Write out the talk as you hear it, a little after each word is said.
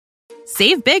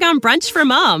Save big on brunch for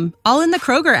mom, all in the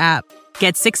Kroger app.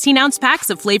 Get 16-ounce packs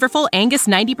of flavorful Angus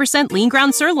 90% lean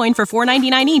ground sirloin for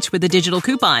 $4.99 each with a digital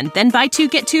coupon. Then buy 2,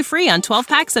 get 2 free on 12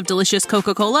 packs of delicious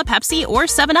Coca-Cola, Pepsi, or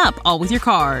 7-Up, all with your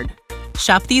card.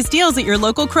 Shop these deals at your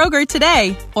local Kroger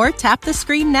today, or tap the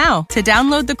screen now to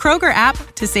download the Kroger app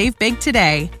to save big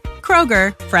today.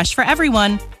 Kroger, fresh for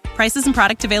everyone. Prices and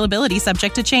product availability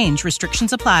subject to change.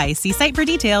 Restrictions apply. See site for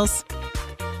details.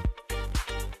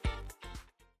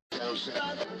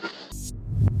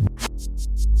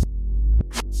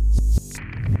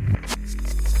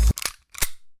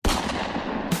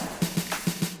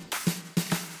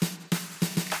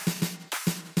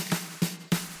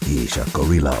 He's a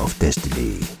gorilla of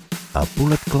destiny, a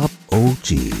Bullet Club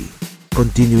OG,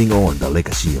 continuing on the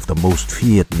legacy of the most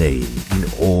feared name in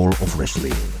all of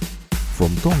wrestling.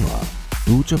 From Tonga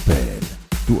to Japan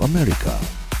to America,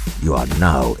 you are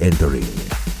now entering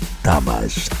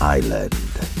Tama's Island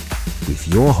with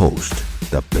your host,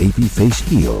 the babyface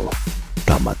heel,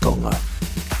 Tama Tonga.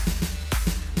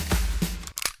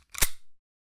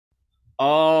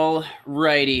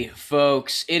 Alrighty,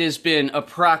 folks. It has been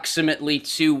approximately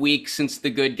 2 weeks since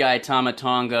the good guy Tama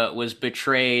Tonga was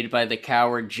betrayed by the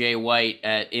coward Jay White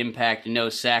at Impact No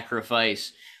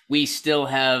Sacrifice. We still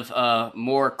have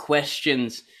more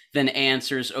questions than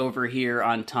answers over here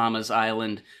on Tama's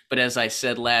Island. But as I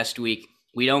said last week,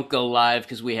 we don't go live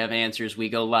because we have answers. We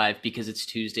go live because it's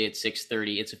Tuesday at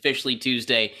 6:30. It's officially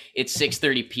Tuesday. It's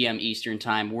 6:30 p.m. Eastern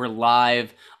Time. We're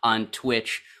live on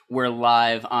Twitch. We're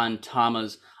live on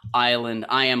Tama's Island.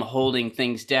 I am holding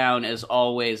things down as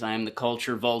always. I am the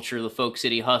culture vulture, the folk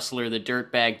city hustler, the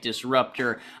dirtbag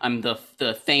disruptor. I'm the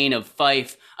Thane of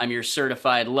Fife. I'm your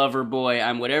certified lover boy.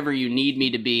 I'm whatever you need me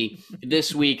to be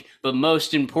this week. But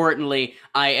most importantly,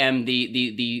 I am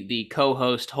the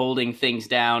co-host holding things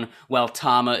down while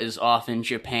Tama is off in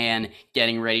Japan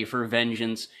getting ready for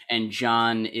vengeance, and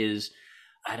John is,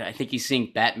 I think he's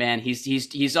seeing Batman.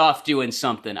 He's off doing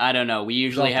something. I don't know. We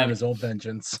usually have his old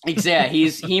vengeance. Exactly.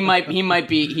 He might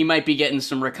be getting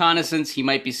some reconnaissance. He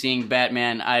might be seeing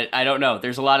Batman. I don't know.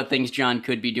 There's a lot of things John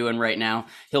could be doing right now.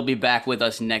 He'll be back with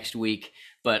us next week.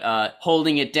 But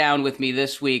holding it down with me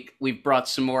this week, we've brought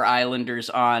some more Islanders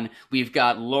on. We've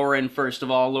got Lauren, first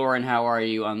of all. Lauren, how are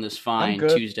you on this fine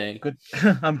Tuesday? Good.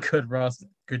 I'm good, Ross.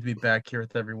 Good to be back here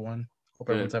with everyone. Hope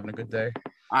everyone's having a good day.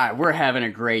 All right, we're having a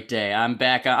great day. I'm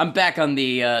back on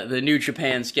the New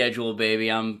Japan schedule,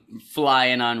 baby. I'm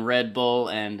flying on Red Bull,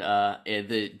 and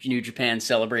the New Japan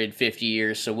celebrated 50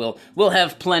 years, so we'll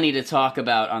have plenty to talk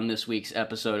about on this week's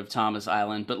episode of Tama's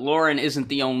Island. But Lauren isn't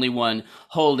the only one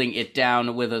holding it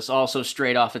down with us. Also,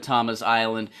 straight off of Tama's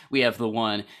Island, we have the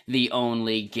one, the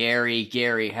only Gary.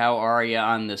 Gary, how are you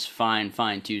on this fine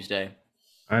Tuesday?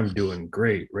 I'm doing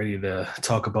great. Ready to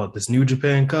talk about this New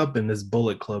Japan Cup and this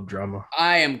Bullet Club drama.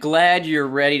 I am glad you're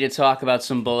ready to talk about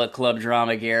some Bullet Club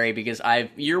drama, Gary, because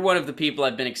you're one of the people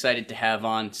I've been excited to have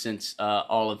on since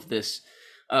all of this,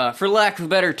 for lack of a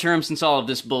better term, since all of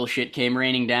this bullshit came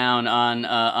raining down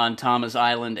on Tama's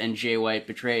Island and Jay White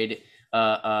betrayed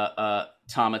Tama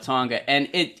Tonga. And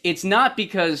it's not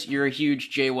because you're a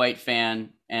huge Jay White fan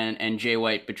and Jay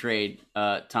White betrayed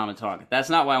Tama Tonga. That's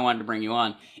not why I wanted to bring you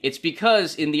on. It's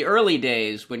because in the early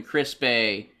days when Chris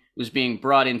Bay was being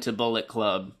brought into Bullet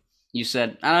Club, you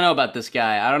said, I don't know about this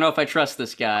guy. I don't know if I trust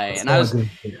this guy. That's and I was...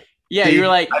 Yeah, you were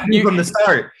like, I knew from the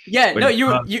start. Yeah, no, you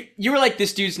were like,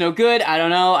 this dude's no good. I don't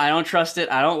know. I don't trust it.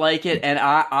 I don't like it. And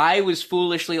I was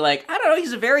foolishly like, I don't know.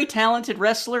 He's a very talented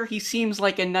wrestler. He seems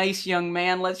like a nice young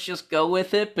man. Let's just go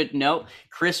with it. But no,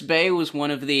 Chris Bay was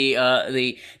one of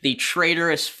the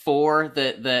traitorous four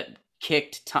that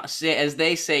kicked, as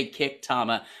they say, kicked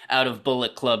Tama out of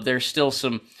Bullet Club. There's still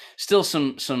some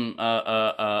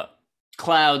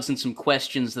clouds and some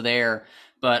questions there.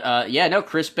 But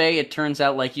Chris Bay, it turns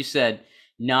out, like you said,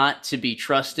 not to be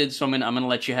trusted. So I'm gonna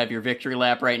let you have your victory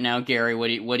lap right now, Gary.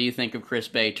 What do you think of Chris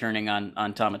Bay turning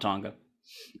on Tama Tonga?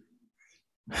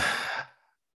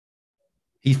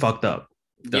 He fucked up.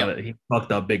 Yep. He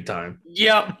fucked up big time.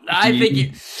 Yep, I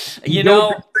think you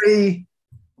know, betray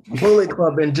Bullet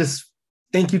Club and just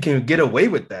think you can get away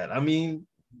with that. I mean,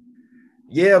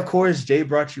 yeah, of course, Jay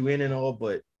brought you in and all,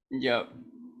 but yep,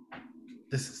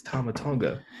 this is Tama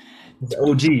Tonga. The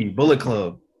OG Bullet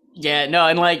Club. Yeah, no,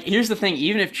 and like, here's the thing: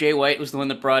 even if Jay White was the one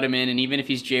that brought him in, and even if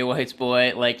he's Jay White's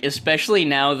boy, like, especially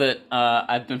now that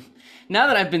I've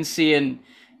been seeing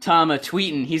Tama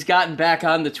tweeting, he's gotten back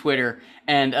on the Twitter,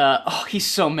 and he's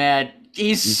so mad.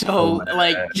 He's so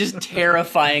like just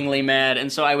terrifyingly mad,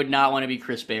 and so I would not want to be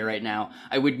Chris Bay right now.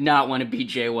 I would not want to be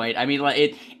Jay White. I mean,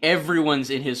 like everyone's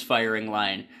in his firing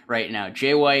line right now.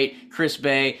 Jay White, Chris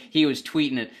Bay. He was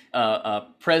tweeting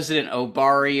at President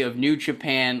Obari of New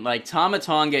Japan. Like Tama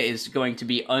Tonga is going to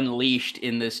be unleashed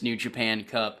in this New Japan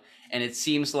Cup, and it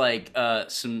seems like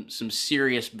some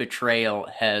serious betrayal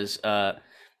has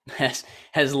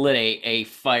lit a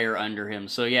fire under him.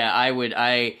 So yeah, I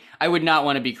would not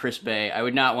want to be Chris Bay. I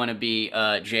would not want to be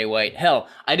Jay White. Hell,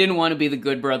 I didn't want to be the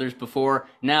Good Brothers before.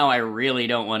 Now I really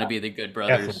don't want to be the Good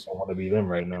Brothers. Definitely don't want to be them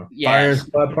right now. Yeah. Firing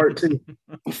Squad Part 2.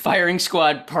 Firing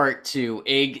Squad Part 2.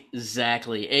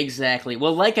 Exactly.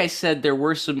 Well, like I said, there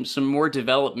were some more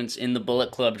developments in the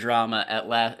Bullet Club drama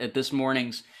at this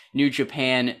morning's New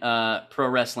Japan Pro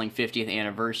Wrestling 50th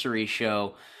anniversary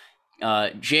show.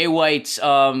 Jay White's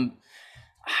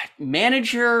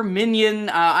manager, minion,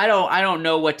 I don't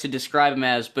know what to describe him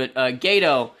as, but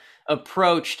Gato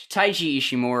approached Taiji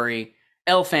Ishimori,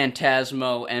 El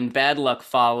Phantasmo, and Bad Luck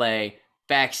Fale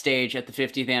backstage at the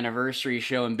 50th anniversary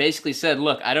show and basically said,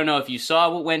 look, I don't know if you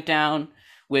saw what went down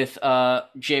with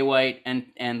Jay White and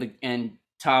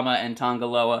Tama and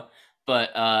Tongaloa,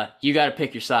 but you got to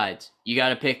pick your sides. You got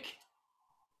to pick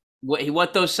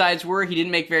what those sides were. He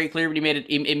didn't make very clear, but it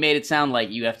made it sound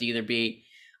like you have to either be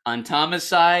on Tama's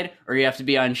side or you have to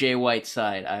be on Jay White's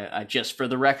side. I just for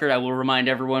the record, I will remind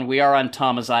everyone we are on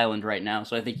Tama's Island right now,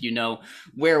 so I think you know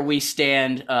where we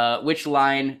stand, which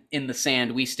line in the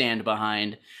sand we stand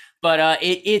behind. But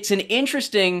it's an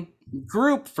interesting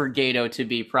group for Gato to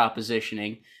be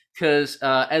propositioning because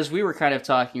as we were kind of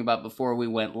talking about before we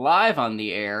went live on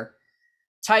the air,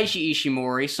 Taiji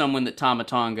Ishimori, someone that Tama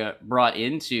Tonga brought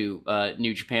into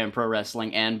New Japan Pro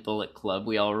Wrestling and Bullet Club.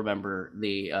 We all remember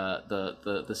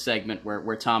the segment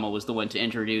where Tama was the one to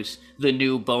introduce the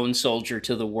new Bone Soldier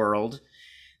to the world.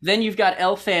 Then you've got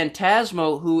El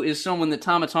Phantasmo, who is someone that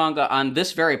Tama Tonga on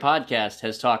this very podcast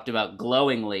has talked about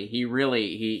glowingly.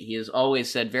 He has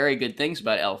always said very good things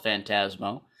about El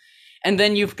Phantasmo. And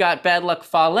then you've got Bad Luck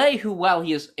Fale, who, while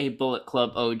he is a Bullet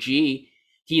Club OG,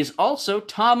 he is also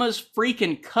Tama's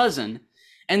freaking cousin.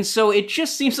 And so it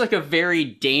just seems like a very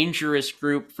dangerous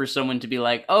group for someone to be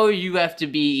like, oh, you have to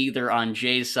be either on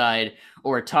Jay's side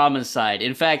or Tama's side.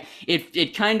 In fact,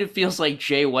 it kind of feels like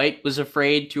Jay White was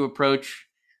afraid to approach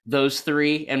those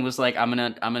three and was like, I'm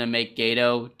gonna make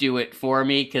Gato do it for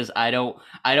me because I don't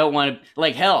want to,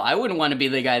 like, hell, I wouldn't want to be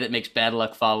the guy that makes Bad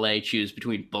Luck Fale choose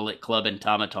between Bullet Club and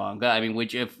Tama Tonga. I mean,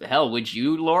 would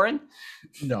you, Lauren?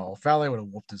 No, Fale would have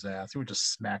whooped his ass. He would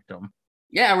just smacked him.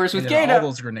 Yeah, whereas with Gato, all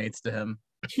those grenades to him.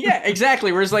 Yeah,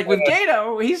 exactly. Whereas like with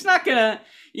Gato, he's not gonna.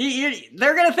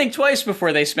 They're gonna think twice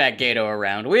before they smack Gato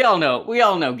around. We all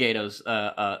know Gato's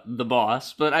the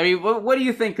boss. But I mean, what do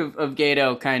you think of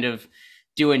Gato kind of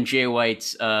doing Jay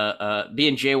White's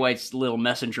being Jay White's little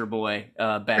messenger boy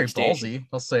backstage? Very ballsy,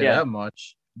 I'll say that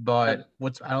much. But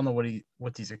I don't know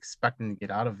what he's expecting to get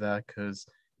out of that because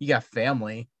you got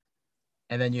family.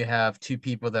 And then you have two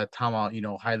people that Tama,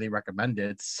 highly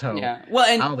recommended. So yeah. Well,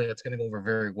 and I don't think it's going to go over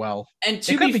very well. And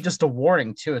it could be just a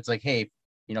warning too. It's like, hey,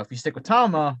 if you stick with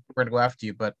Tama, we're going to go after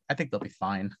you. But I think they'll be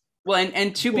fine. Well,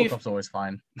 and to be always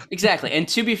fine. Exactly. And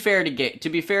to be fair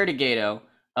to Gato,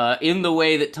 in the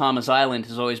way that Tama's Island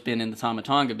has always been in the Tama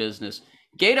Tonga business,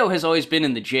 Gato has always been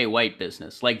in the Jay White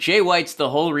business. Like Jay White's the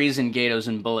whole reason Gato's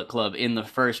in Bullet Club in the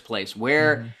first place.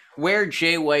 Where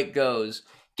Jay White goes,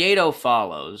 Gato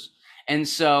follows. And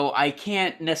so I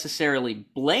can't necessarily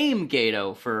blame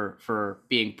Gato for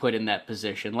being put in that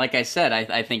position. Like I said,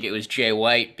 I think it was Jay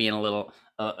White being a little,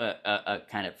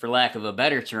 kind of, for lack of a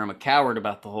better term, a coward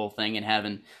about the whole thing and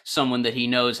having someone that he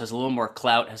knows has a little more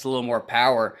clout, has a little more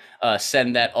power,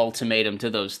 send that ultimatum to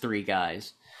those three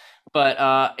guys.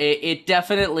 But it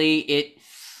definitely,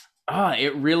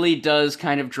 it really does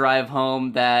kind of drive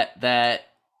home that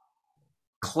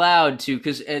cloud too,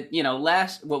 because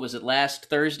last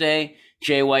Thursday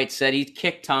Jay White said he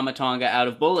kicked Tama Tonga out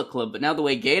of Bullet Club, but now the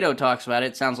way Gato talks about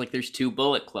it sounds like there's two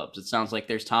Bullet Clubs. It sounds like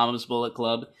there's Tama's Bullet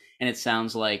Club and it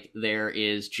sounds like there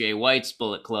is Jay White's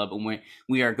Bullet Club, and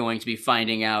we are going to be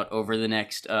finding out over the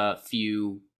next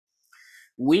few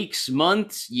weeks,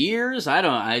 months, years.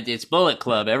 It's Bullet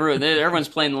Club. Everyone's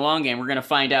playing the long game. We're going to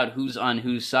find out who's on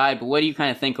whose side. But what do you kind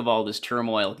of think of all this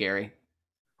turmoil, Gary?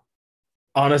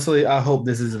 Honestly, I hope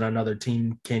this isn't another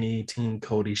Team Kenny, Team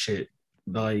Cody shit.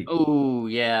 Like, oh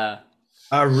yeah,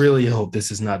 I really hope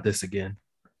this is not this again.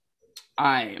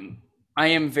 I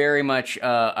am very much.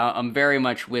 I'm very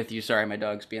much with you. Sorry, my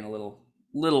dog's being a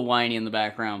little whiny in the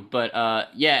background, but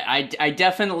yeah, I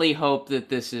definitely hope that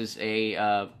this is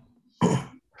a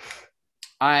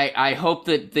I hope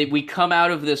that we come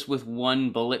out of this with one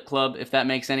Bullet Club, if that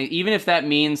makes any, even if that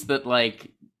means that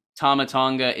like Tama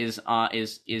Tonga is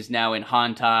now in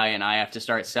Hantai and I have to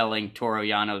start selling Toru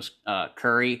Yano's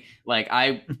curry. Like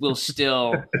I will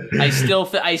still, I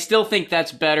still think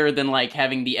that's better than like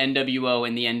having the NWO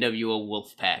and the NWO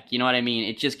Wolfpack. You know what I mean?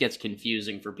 It just gets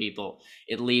confusing for people.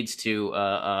 It leads to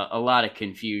a lot of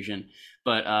confusion,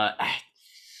 but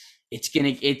it's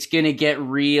gonna get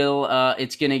real.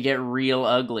 It's gonna get real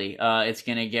ugly. It's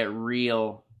gonna get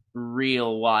real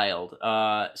wild.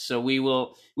 So we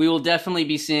will definitely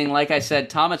be seeing, like I said,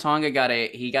 Tama Tonga got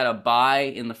a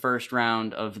bye in the first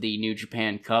round of the New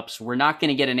Japan Cup. So we're not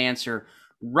gonna get an answer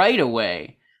right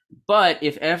away. But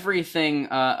if everything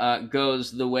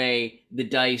goes the way the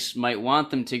dice might want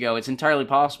them to go, it's entirely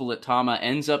possible that Tama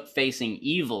ends up facing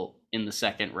Evil in the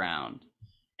second round.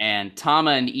 And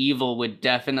Tama and Evil would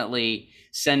definitely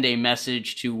send a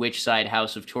message to which side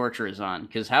House of Torture is on,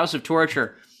 because House of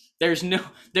Torture, there's no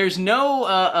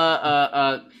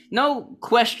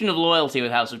question of loyalty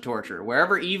with House of Torture.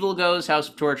 Wherever Evil goes, House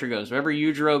of Torture goes. Wherever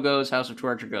Yujiro goes, House of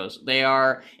Torture goes. They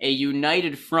are a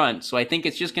united front. So I think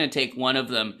it's just going to take one of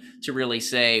them to really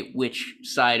say which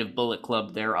side of Bullet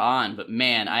Club they're on. But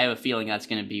man, I have a feeling that's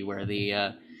going to be where the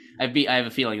I have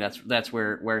a feeling that's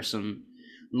where some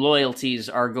loyalties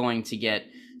are going to get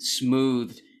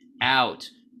smoothed out.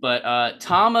 But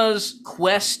Tama's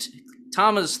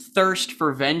thirst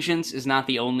for vengeance is not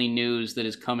the only news that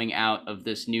is coming out of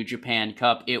this New Japan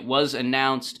Cup. It was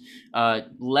announced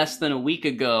less than a week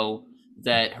ago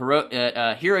that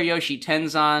Hiroyoshi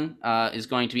Tenzan is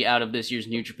going to be out of this year's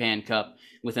New Japan Cup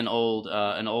with an old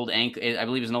ankle, I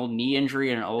believe it's an old knee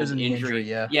injury and an old injury.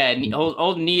 Yeah,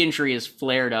 old knee injury is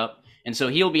flared up, and so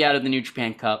he'll be out of the New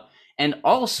Japan Cup. And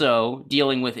also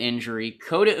dealing with injury,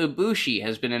 Kota Ibushi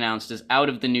has been announced as out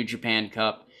of the New Japan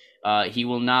Cup. He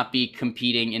will not be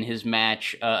competing in his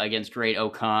match against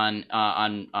Great-O-Khan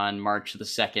on March the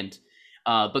 2nd.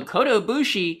 But Kota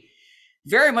Ibushi,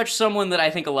 very much someone that I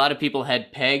think a lot of people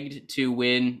had pegged to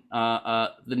win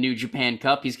the New Japan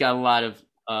Cup. He's got a lot of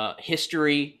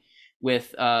history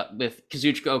with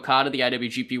Kazuchika Okada, the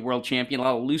IWGP World Champion, a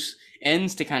lot of loose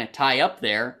ends to kind of tie up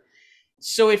there.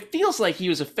 So it feels like he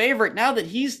was a favorite. Now that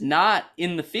he's not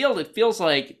in the field, it feels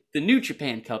like the New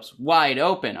Japan Cup's wide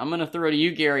open. I'm going to throw to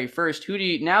you, Gary, first. Who do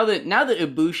you, now that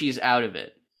Ibushi's out of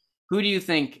it, who do you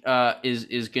think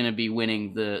is going to be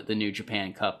winning the New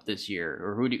Japan Cup this year,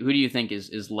 or who do you think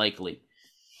is likely?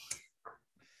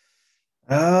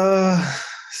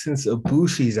 Since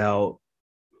Ibushi's out,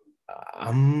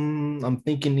 I'm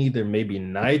thinking either maybe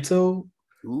Naito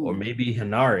or maybe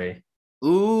Hinare.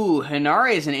 Ooh,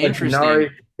 Hinare is an interesting.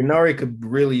 Hinare could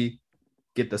really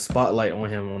get the spotlight on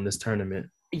him on this tournament.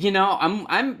 You know,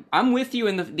 I'm with you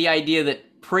in the idea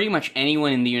that pretty much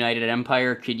anyone in the United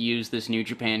Empire could use this New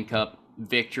Japan Cup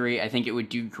victory. I think it would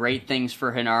do great things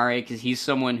for Hinare because he's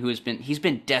someone who he's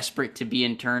been desperate to be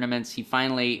in tournaments. He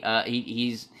finally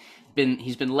he's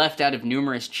been left out of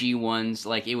numerous G1s.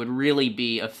 Like, it would really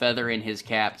be a feather in his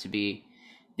cap to be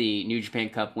the New Japan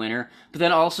Cup winner. But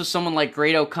then also someone like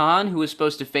Great-O-Khan, who was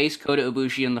supposed to face Kota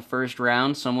Ibushi in the first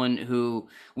round, someone who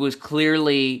was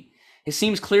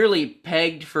seems clearly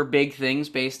pegged for big things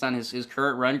based on his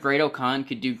current run. Great-O-Khan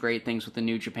could do great things with the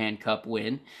New Japan Cup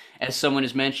win. As someone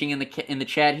is mentioning in the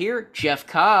chat here, Jeff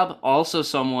Cobb, also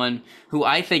someone who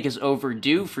I think is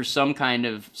overdue for some kind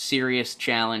of serious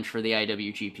challenge for the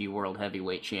IWGP World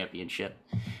Heavyweight Championship.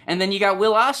 And then you got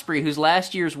Will Ospreay, who's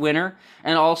last year's winner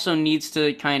and also needs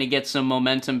to kind of get some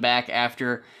momentum back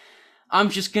after, I'm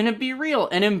just going to be real,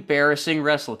 an embarrassing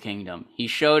Wrestle Kingdom. He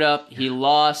showed up, he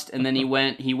lost, and then he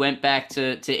went back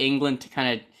to England to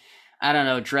kind of, I don't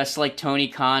know, dress like Tony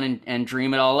Khan and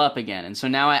dream it all up again. And so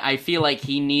now I feel like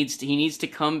he needs to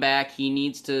come back. He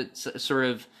needs to sort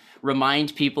of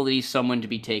remind people that he's someone to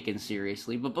be taken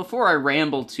seriously. But before I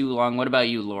ramble too long, what about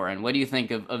you, Lauren? What do you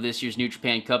think of this year's New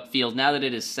Japan Cup field now that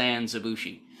it is sans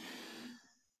Ibushi?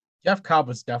 Jeff Cobb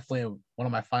was definitely one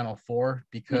of my final four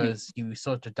because he was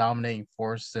such a dominating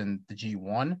force in the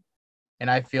G1. And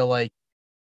I feel like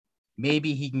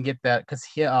maybe he can get that because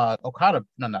Okada,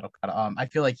 no, not Okada. I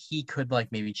feel like he could like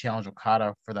maybe challenge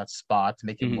Okada for that spot to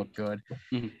make him look good.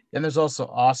 Then there's also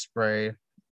Ospreay,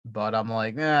 but I'm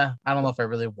like, I don't know if I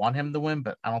really want him to win,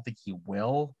 but I don't think he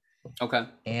will. Okay.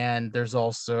 And there's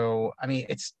also, I mean,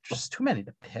 it's just too many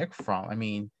to pick from. I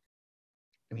mean,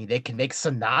 they can make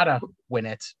Sonata win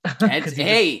it.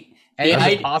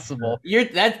 It's possible.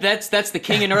 That's the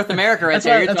king of North America right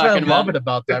there. That's what I love it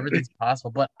about that. Everything's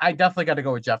possible. But I definitely got to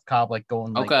go with Jeff Cobb, like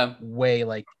going like way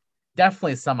like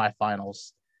definitely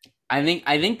semifinals. I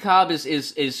think Cobb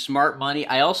is smart money.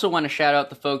 I also want to shout out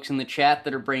the folks in the chat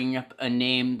that are bringing up a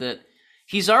name that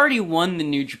he's already won the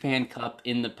New Japan Cup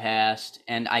in the past,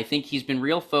 and I think he's been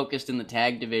real focused in the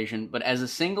tag division, but as a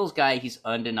singles guy, he's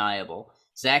undeniable.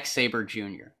 Zack Sabre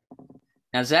Jr.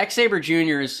 Now, Zack Sabre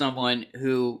Jr. is someone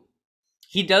who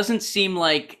he doesn't seem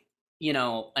like,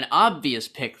 an obvious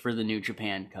pick for the New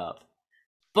Japan Cup.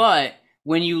 But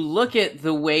when you look at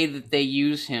the way that they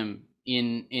use him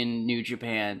in New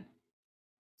Japan,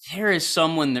 there is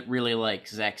someone that really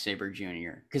likes Zack Sabre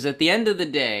Jr. Because at the end of the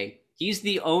day, he's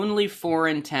the only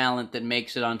foreign talent that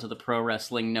makes it onto the Pro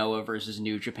Wrestling Noah versus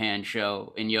New Japan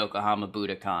show in Yokohama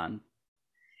Budokan.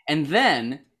 And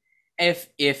then,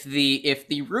 if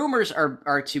the rumors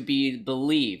are to be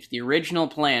believed, the original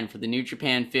plan for the New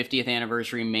Japan 50th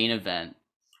anniversary main event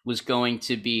was going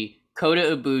to be Kota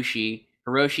Ibushi,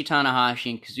 Hiroshi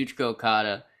Tanahashi, and Kazuchika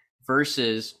Okada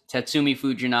versus Tatsumi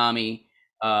Fujinami,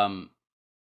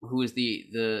 who is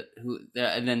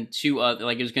and then two other,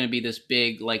 like, it was going to be this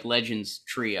big, like, Legends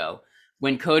trio.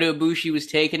 When Kota Ibushi was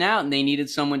taken out and they needed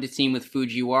someone to team with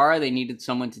Fujiwara, they needed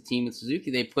someone to team with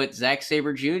Suzuki, they put Zack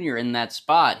Sabre Jr. in that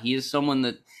spot. He is someone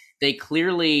that they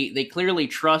clearly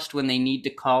trust when they need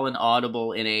to call an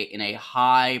audible in a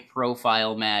high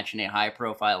profile match, in a high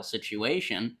profile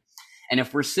situation. And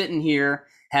if we're sitting here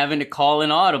having to call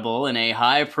an audible in a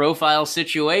high profile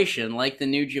situation like the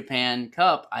New Japan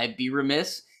Cup, I'd be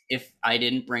remiss if I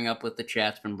didn't bring up what the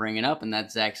chat's been bringing up, and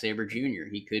that's Zack Sabre Jr.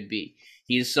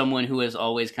 He is someone who has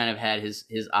always kind of had his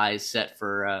eyes set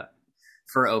for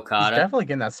Okada. He's definitely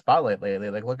getting that spotlight lately.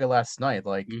 Like, look at last night,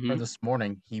 or this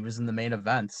morning, he was in the main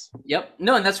events. Yep.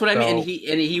 No, and that's what I mean.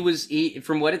 And he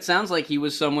from what it sounds like, he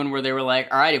was someone where they were like,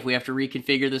 all right, if we have to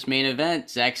reconfigure this main event,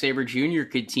 Zack Sabre Jr.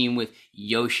 could team with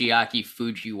Yoshiaki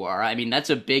Fujiwara. I mean, that's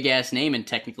a big ass name in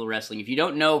technical wrestling. If you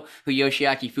don't know who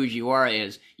Yoshiaki Fujiwara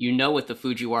is, you know what the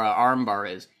Fujiwara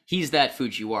armbar is. He's that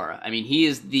Fujiwara. I mean, he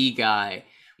is the guy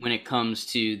when it comes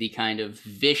to the kind of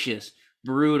vicious,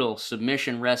 brutal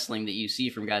submission wrestling that you see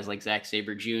from guys like Zack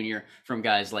Sabre Jr., from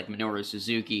guys like Minoru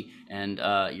Suzuki and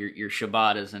your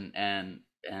Shibatas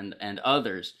and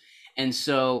others. And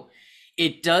so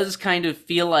it does kind of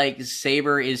feel like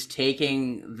Sabre is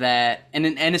taking that,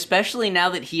 and especially now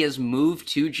that he has moved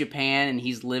to Japan and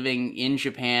he's living in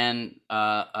Japan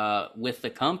with the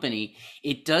company,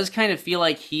 it does kind of feel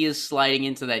like he is sliding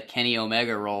into that Kenny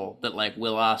Omega role that, like,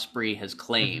 Will Ospreay has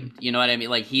claimed. You know what I mean?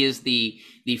 Like, he is the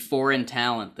foreign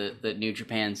talent that New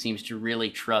Japan seems to really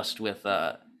trust with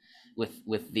the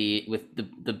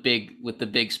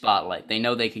big spotlight. They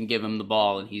know they can give him the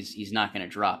ball and he's not going to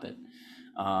drop it.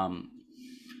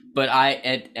 But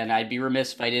I'd be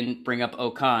remiss if I didn't bring up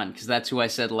Okan, because that's who I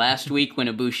said last week when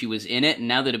Ibushi was in it, and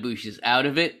now that Ibushi's out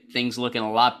of it, things looking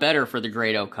a lot better for the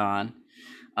great Okan.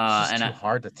 It's too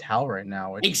hard to tell right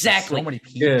now. It's exactly. So many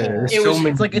people. Yeah,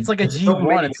 it's like a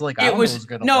G1. It's like, it was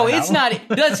no, it's not.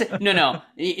 No.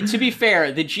 To be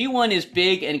fair, the G1 is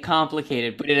big and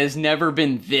complicated, but it has never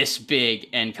been this big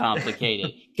and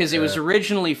complicated. Because it was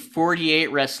originally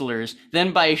 48 wrestlers.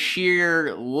 Then by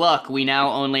sheer luck, we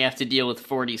now only have to deal with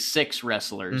 46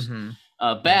 wrestlers.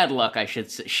 Bad luck, I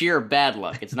should say. Sheer bad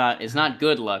luck. It's not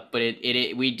good luck, but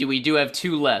we do have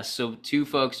two less. So two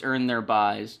folks earn their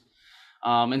buys.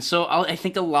 And so I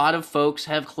think a lot of folks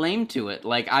have claim to it.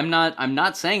 Like, I'm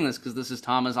not saying this because this is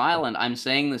Tama's Island. I'm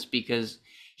saying this because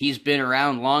he's been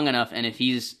around long enough, and if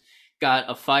he's got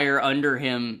a fire under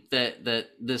him that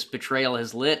this betrayal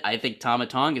has lit, I think Tama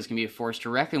Tonga is going to be a force to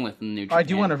reckon with in the New Japan I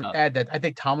do want to Cup. add that I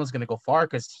think Tama's going to go far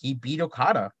because he beat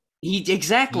Okada. He beat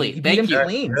him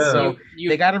clean. So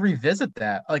they got to revisit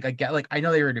that. Like, again, like, I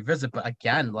know they already visit, but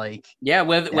again, like,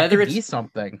 whether it's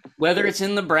something, whether it's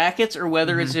in the brackets or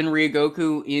whether it's in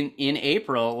Ryogoku in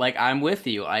April, like, I'm with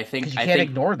you. I think you can't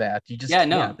ignore that. You just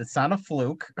can't. It's not a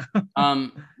fluke.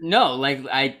 No, like,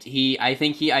 I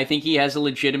think he has a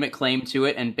legitimate claim to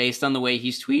it, and based on the way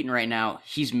he's tweeting right now,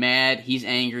 he's mad, he's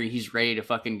angry, he's ready to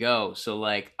fucking go. So,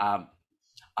 like,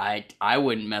 I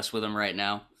wouldn't mess with him right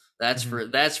now. That's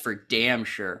for damn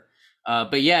sure.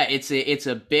 But yeah, it's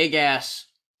a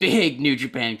big New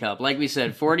Japan Cup. Like we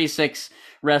said, 46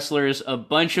 wrestlers, a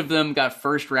bunch of them got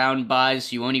first round buys,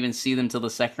 so you won't even see them till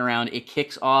the second round. It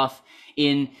kicks off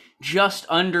in just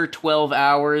under 12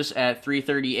 hours at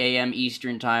 3:30 a.m.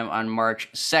 Eastern time on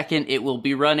March 2nd. It will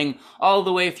be running all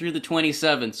the way through the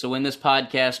 27th. So when this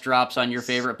podcast drops on your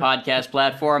favorite podcast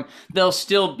platform, it'll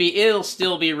still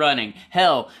be running.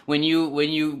 Hell, when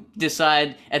you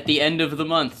decide at the end of the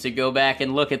month to go back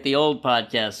and look at the old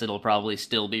podcast, it'll probably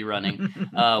still be running.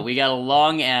 We got a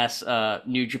long ass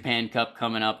New Japan Cup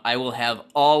coming up. I will have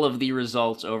all of the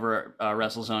results over at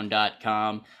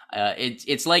WrestleZone.com.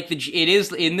 It's like it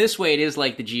is in this way. It is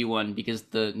like the G1 because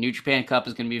the New Japan Cup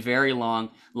is going to be very long.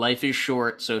 Life is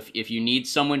short, so if you need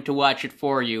someone to watch it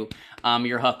for you, I'm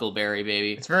your Huckleberry,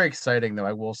 baby. It's very exciting, though.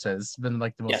 I will say it's been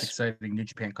like the most Yes. exciting New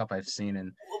Japan Cup I've seen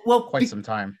in Well, quite some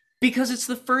time. Because it's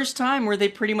the first time where they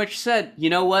pretty much said, you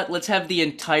know what, let's have the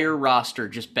entire roster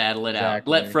just battle it out.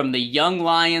 Exactly. From the young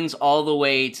lions all the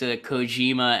way to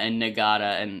Kojima and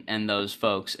Nagata and those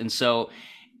folks. And so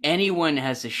anyone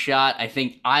has a shot. I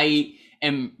think I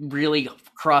am really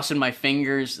crossing my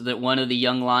fingers that one of the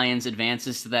young lions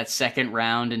advances to that second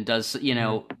round and does,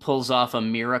 pulls off a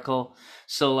miracle.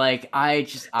 So like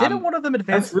Didn't one of them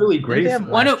advance? That's really great.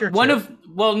 one of them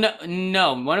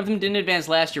didn't advance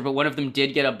last year, but one of them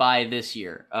did get a bye this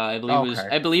year. I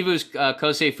believe it was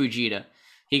Kosei Fujita.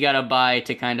 He got a bye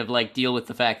to kind of like deal with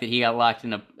the fact that he got locked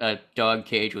in a dog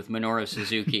cage with Minoru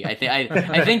Suzuki. I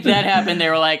think that happened. They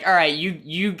were like, all right,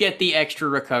 you get the extra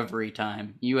recovery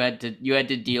time. You had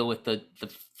to deal with the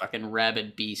fucking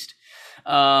rabid beast.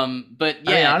 But yeah,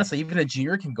 I mean, honestly, even a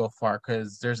junior can go far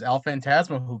because there's El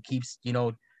Phantasmo who keeps,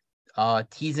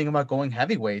 teasing about going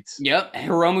heavyweights. Yep,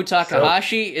 Hiromu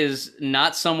Takahashi is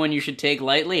not someone you should take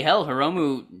lightly. Hell,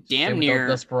 Hiromu damn near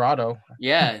Desperado.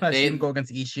 Yeah, I seen him go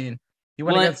against Ishii. He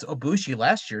went against Ibushi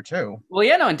last year too. Well,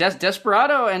 yeah, no, and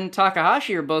Desperado and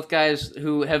Takahashi are both guys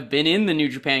who have been in the New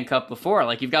Japan Cup before.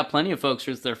 Like, you've got plenty of folks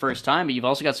who it's their first time, but you've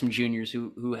also got some juniors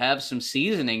who have some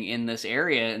seasoning in this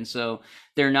area, and so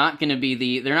they're not going to be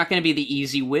the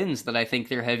easy wins that I think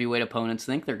their heavyweight opponents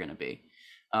think they're going to be.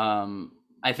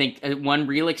 I think one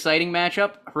real exciting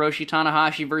matchup: Hiroshi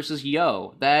Tanahashi versus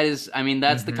Yo. That's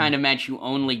the kind of match you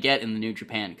only get in the New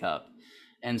Japan Cup.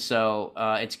 And so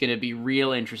it's going to be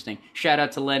real interesting. Shout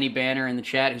out to Lenny Banner in the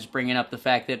chat who's bringing up the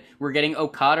fact that we're getting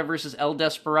Okada versus El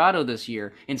Desperado this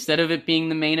year. Instead of it being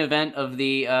the main event of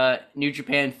the New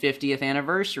Japan 50th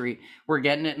anniversary, we're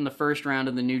getting it in the first round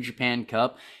of the New Japan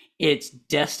Cup. It's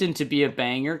destined to be a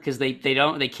banger because they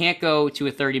can't go to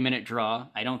a 30-minute draw.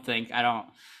 I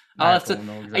have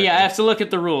to look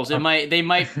at the rules. They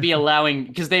might be allowing,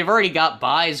 because they've already got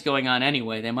buys going on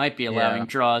anyway. They might be allowing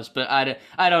draws, but I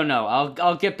don't know.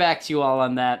 I'll get back to you all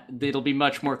on that. It'll be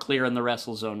much more clear in the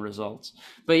WrestleZone results.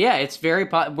 But yeah, it's very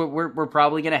we're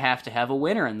probably going to have a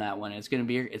winner in that one. It's going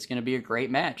to be a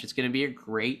great match. It's going to be a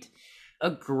great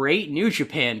New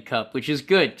Japan Cup, which is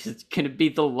good because it's going to be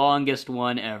the longest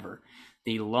one ever,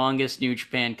 the longest New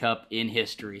Japan Cup in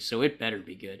history. So it better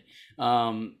be good.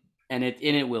 And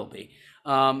it will be.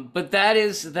 But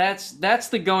that's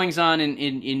the goings on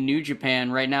in New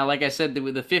Japan right now. Like I said, the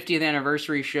 50th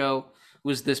anniversary show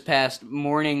was this past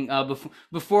morning.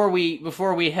 Before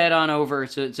we head on over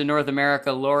to North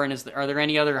America, Lauren, are there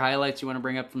any other highlights you want to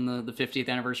bring up from the 50th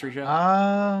anniversary show?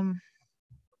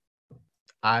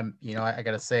 I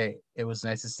gotta say, it was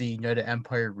nice to see United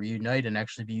Empire reunite and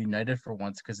actually be united for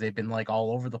once because they've been like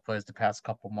all over the place the past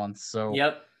couple months. So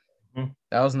yep,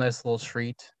 that was a nice little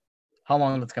treat. How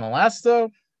long that's gonna last though?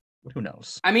 Who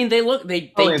knows? I mean, they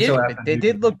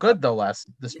did look good though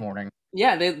this morning.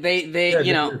 Yeah, granted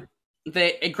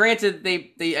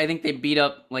I think they beat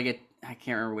up I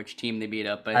can't remember which team they beat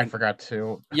up, but I forgot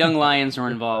to. Young Lions were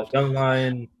involved. Young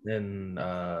Lion and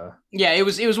yeah, it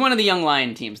was one of the Young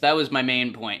Lion teams. That was my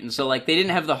main point. And so they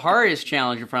didn't have the hardest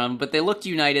challenge in front of them, but they looked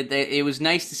united. It was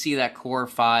nice to see that core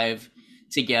five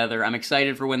together. I'm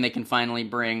excited for when they can finally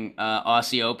bring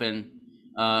Aussie Open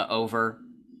over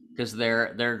because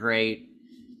they're great.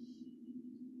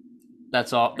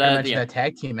 That's all. That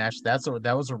tag team match.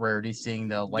 That was a rarity, seeing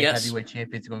the heavyweight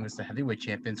champions going against the heavyweight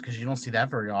champions, because you don't see that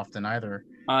very often either.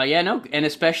 And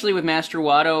especially with Master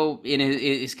Wato in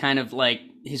his kind of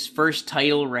his first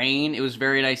title reign, it was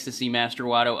very nice to see Master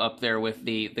Wato up there with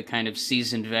the kind of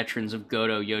seasoned veterans of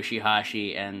Goto,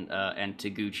 Yoshihashi, and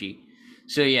Taguchi.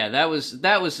 So yeah, that was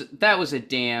a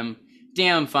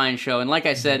damn fine show. And like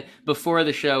I said, before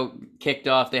the show kicked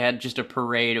off, they had just a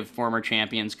parade of former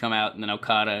champions come out, and then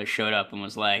Okada showed up and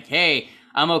was like, hey,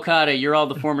 I'm Okada, you're all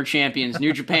the former champions,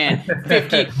 New Japan,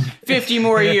 50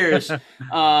 more years.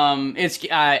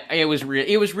 It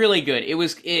was really good.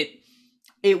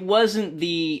 It wasn't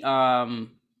the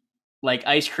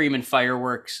ice cream and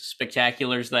fireworks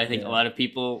spectaculars that I think a lot of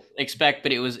people expect,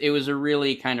 but it was a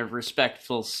really kind of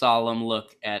respectful, solemn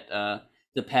look at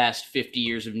the past 50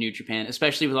 years of New Japan,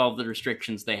 especially with all the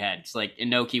restrictions they had. It's like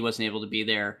Inoki wasn't able to be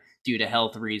there due to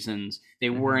health reasons. They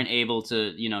weren't able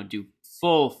to, do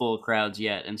full crowds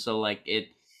yet. And so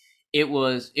it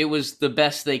was the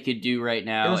best they could do right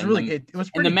now. It was really good. It was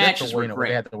pretty and the matches were great.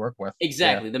 They had to work with.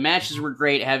 Exactly. Yeah. The matches were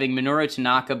great. Having Minoru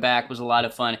Tanaka back was a lot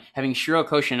of fun. Having Shiro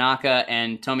Koshinaka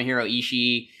and Tomohiro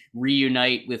Ishii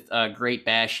reunite with Great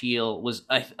Bash Heel was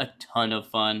a ton of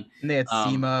fun. And they had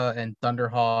SEMA and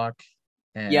Thunderhawk.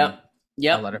 And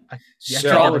Yep.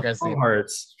 Strong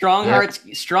Hearts.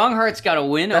 Strong Hearts got a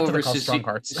win That's over Strong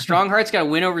Hearts. Strong Hearts got a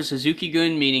win over Suzuki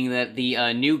Gun, meaning that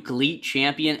the new GLEAT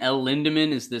champion El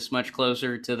Lindemann is this much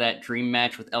closer to that dream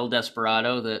match with El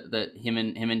Desperado that him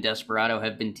and Desperado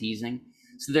have been teasing.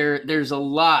 So there's a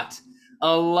lot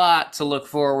to look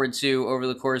forward to over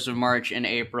the course of March and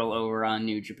April over on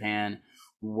New Japan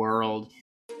World.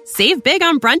 Save big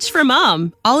on brunch for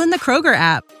mom, all in the Kroger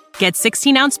app. Get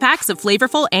 16-ounce packs of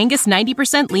flavorful Angus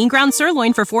 90% lean ground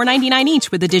sirloin for $4.99 each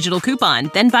with a digital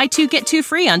coupon. Then buy 2, get 2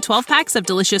 free on 12 packs of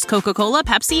delicious Coca-Cola,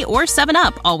 Pepsi, or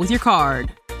 7-Up, all with your card.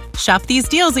 Shop these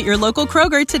deals at your local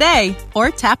Kroger today, or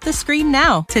tap the screen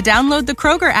now to download the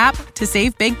Kroger app to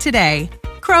save big today.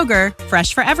 Kroger,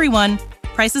 fresh for everyone.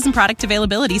 Prices and product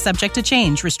availability subject to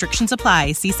change. Restrictions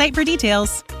apply. See site for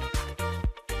details.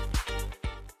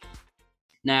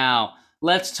 Now,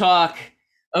 let's talk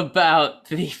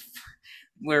about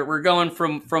where we're going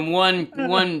from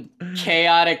one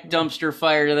chaotic dumpster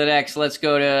fire to the next. Let's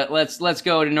go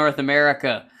to North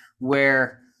America,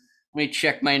 where, let me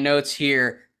check my notes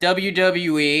here.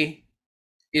 WWE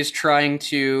is trying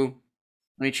to,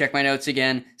 let me check my notes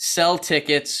again, sell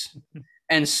tickets,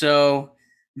 and so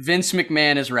Vince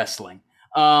McMahon is wrestling.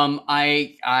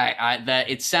 That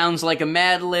it sounds like a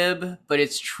Mad Lib, but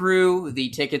it's true. The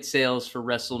ticket sales for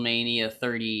WrestleMania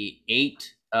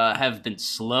 38 have been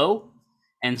slow,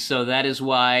 and so that is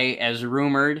why, as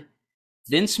rumored,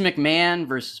 Vince McMahon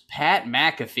versus Pat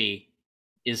McAfee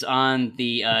is on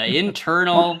the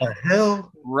internal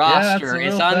roster.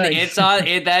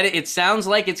 It sounds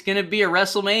like it's going to be a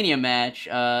WrestleMania match.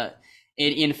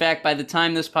 In fact, by the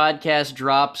time this podcast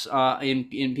drops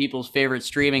in people's favorite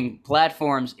streaming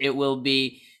platforms, it will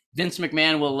be Vince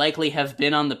McMahon will likely have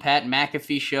been on the Pat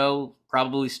McAfee show,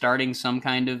 probably starting some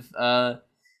kind of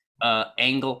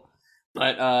angle.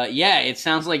 But yeah, it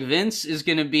sounds like Vince is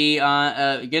going to be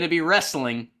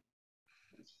wrestling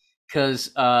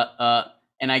because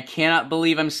and I cannot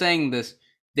believe I'm saying this.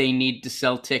 They need to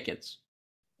sell tickets.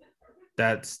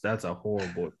 That's a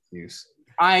horrible excuse.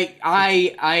 I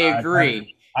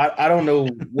agree. I don't know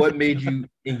what made you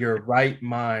in your right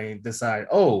mind decide,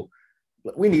 oh,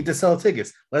 we need to sell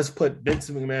tickets. Let's put Vince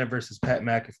McMahon versus Pat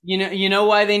McAfee. You know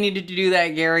why they needed to do that,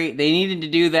 Gary? They needed to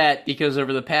do that because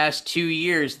over the past 2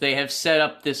 years, they have set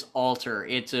up this altar.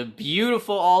 It's a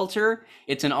beautiful altar.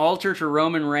 It's an altar to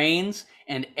Roman Reigns,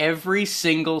 and every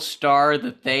single star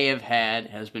that they have had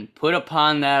has been put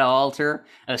upon that altar.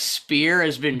 A spear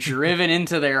has been driven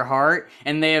into their heart,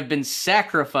 and they have been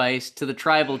sacrificed to the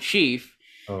tribal chief.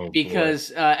 Because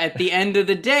at the end of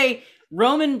the day,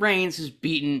 Roman Reigns has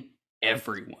beaten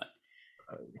everyone.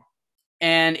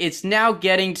 And it's now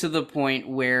getting to the point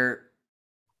where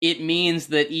it means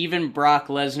that even Brock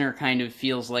Lesnar kind of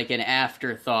feels like an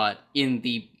afterthought in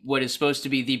what is supposed to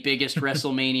be the biggest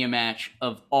WrestleMania match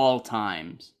of all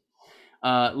times.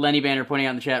 Lenny Banner pointing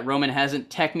out in the chat, Roman hasn't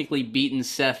technically beaten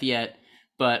Seth yet,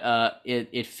 but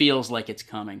it feels like it's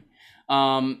coming.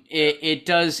 It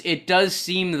does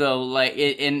seem though like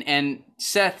it, and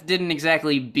Seth didn't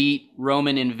exactly beat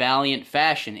Roman in valiant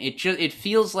fashion. It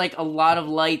feels like a lot of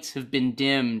lights have been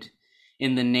dimmed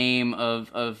in the name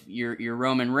of your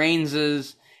Roman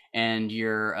Reigns's and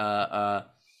your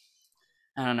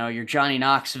I don't know, your Johnny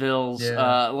Knoxville's.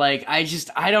 Yeah.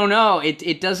 I don't know.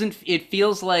 It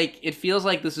feels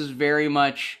like this is very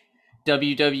much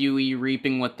WWE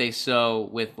reaping what they sow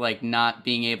with like not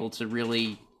being able to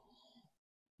really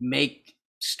make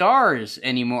stars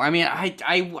anymore. I mean,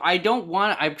 I don't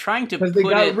want. I'm trying to because they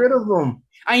got rid of them.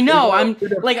 I know. I'm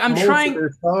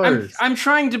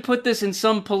trying to put this in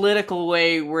some political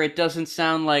way where it doesn't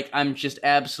sound like I'm just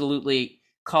absolutely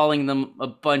calling them a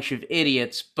bunch of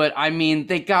idiots. But I mean,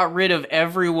 they got rid of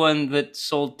everyone that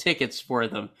sold tickets for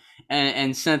them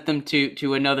and sent them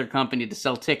to another company to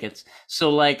sell tickets. So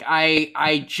like,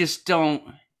 I just don't.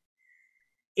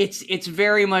 It's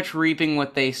very much reaping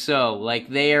what they sow. Like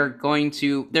they're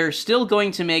still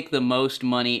going to make the most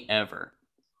money ever,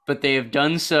 but they have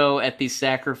done so at the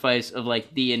sacrifice of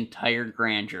like the entire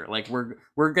grandeur. Like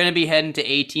we're going to be heading to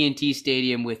AT&T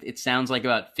Stadium with, it sounds like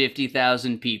about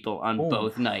 50,000 people on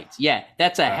both nights. Yeah,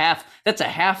 that's a half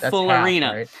full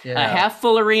arena, right? Yeah. A half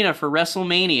full arena for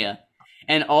WrestleMania.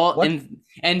 And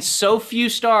and so few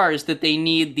stars that they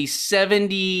need the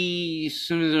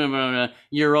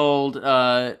 70-year-old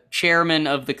chairman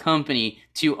of the company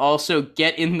to also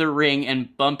get in the ring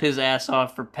and bump his ass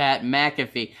off for Pat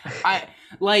McAfee.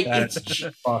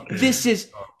 This is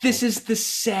the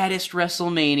saddest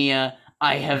WrestleMania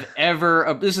I have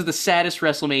ever. This is the saddest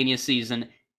WrestleMania season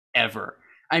ever.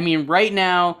 I mean, right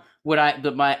now,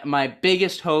 my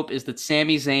biggest hope is that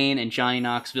Sami Zayn and Johnny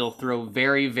Knoxville throw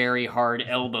very, very hard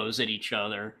elbows at each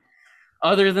other.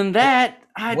 Other than that,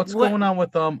 what's going on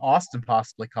with Austin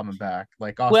possibly coming back?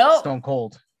 Like Stone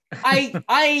Cold.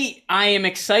 I am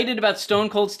excited about Stone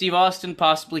Cold Steve Austin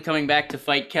possibly coming back to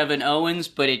fight Kevin Owens,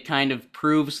 but it kind of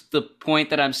proves the point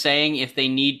that I'm saying. If they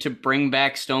need to bring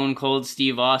back Stone Cold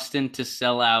Steve Austin to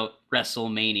sell out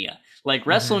WrestleMania, like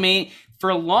WrestleMania, for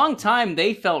a long time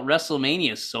they felt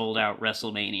WrestleMania sold out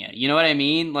WrestleMania. You know what I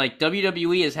mean? Like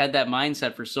WWE has had that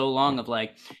mindset for so long of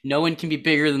like, no one can be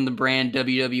bigger than the brand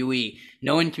WWE.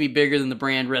 No one can be bigger than the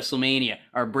brand WrestleMania.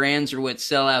 Our brands are what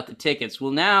sell out the tickets.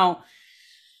 Well, now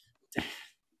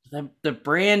the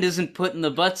brand isn't putting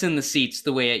the butts in the seats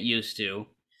the way it used to.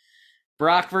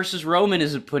 Brock versus Roman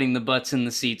isn't putting the butts in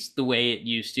the seats the way it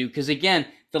used to. Because again,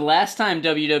 the last time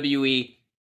WWE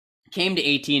came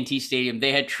to AT&T Stadium,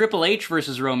 they had Triple H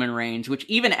versus Roman Reigns, which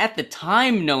even at the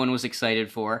time no one was excited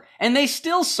for, and they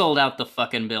still sold out the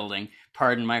fucking building.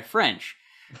 Pardon my French.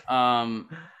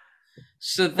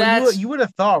 So that's... you would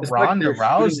have thought Ronda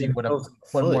Rousey would have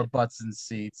put more butts in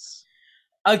seats.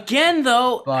 Again,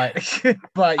 though, but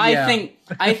yeah.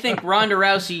 I think Ronda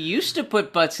Rousey used to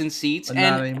put butts in seats, but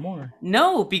and not anymore.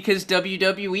 No, because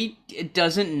WWE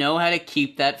doesn't know how to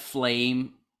keep that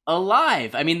flame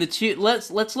alive. I mean, let's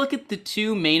look at the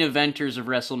two main eventers of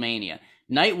WrestleMania.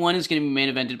 Night one is going to be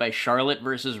main evented by Charlotte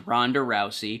versus Ronda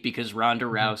Rousey because Ronda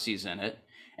Rousey's in it,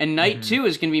 and night two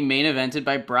is going to be main evented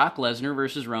by Brock Lesnar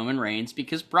versus Roman Reigns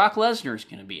because Brock Lesnar is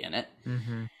going to be in it.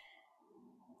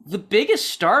 The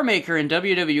biggest star maker in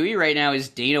WWE right now is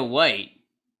Dana White.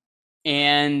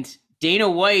 And Dana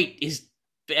White is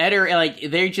better. Like,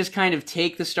 they just kind of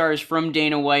take the stars from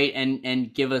Dana White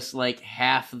and give us like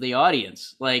half the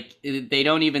audience. Like,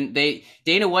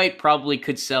 Dana White probably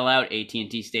could sell out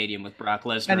AT&T Stadium with Brock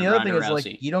Lesnar and the other Ronda thing Rousey. Is,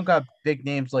 like, you don't got big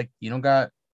names. Like, you don't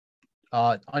got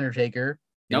Undertaker.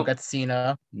 You don't got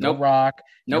Cena. No Rock.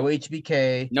 No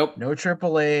HBK. No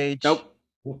Triple H.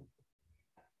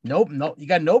 Nope, you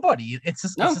got nobody. It's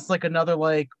just like another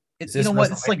like it's you know what?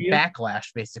 It's like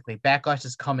Backlash basically. Backlash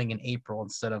is coming in April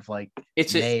instead of like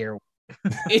May or.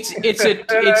 It's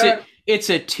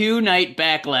a 2-night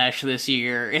Backlash this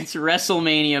year. It's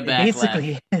WrestleMania Backlash. It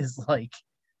basically is like.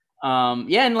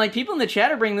 Yeah, and like people in the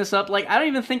chat are bringing this up. Like, I don't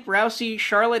even think Rousey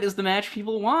Charlotte is the match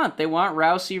people want. They want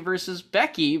Rousey versus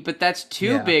Becky, but that's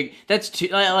too big. That's too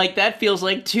like that feels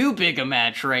like too big a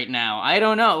match right now. I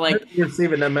don't know. Like, you're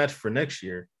saving that match for next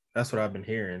year. That's what I've been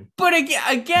hearing. But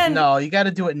again, no, you got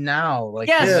to do it now. Like,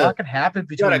 it's not gonna happen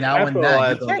between now and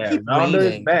then. You can't keep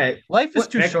waiting. Life is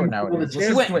too short nowadays. Let's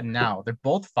just do it now. They're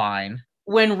both fine.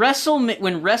 When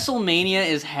WrestleMania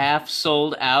is half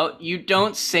sold out, you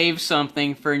don't save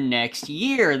something for next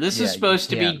year. This is supposed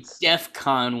to be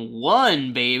DEFCON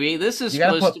 1, baby. This is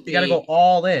supposed to be... You got to go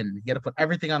all in. You got to put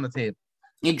everything on the table.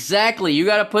 Exactly. You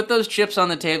got to put those chips on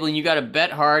the table, and you got to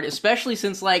bet hard, especially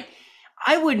since, like,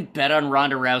 I wouldn't bet on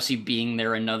Ronda Rousey being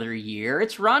there another year.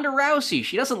 It's Ronda Rousey.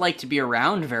 She doesn't like to be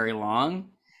around very long.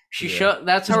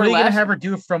 That's how. What are you gonna have her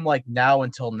do from like now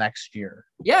until next year?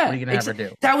 Yeah, what are you gonna have her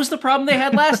do? That was the problem they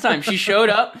had last time. She showed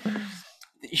up.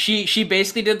 She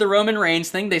basically did the Roman Reigns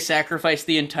thing. They sacrificed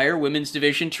the entire women's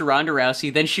division to Ronda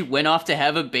Rousey. Then she went off to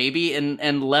have a baby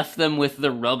and left them with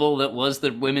the rubble that was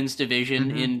the women's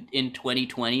division in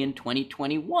 2020 and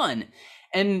 2021.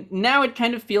 And now it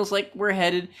kind of feels like we're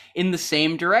headed in the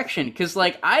same direction. Because,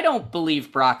 like, I don't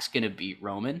believe Brock's gonna beat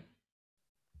Roman.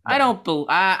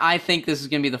 I think this is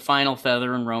going to be the final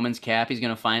feather in Roman's cap. He's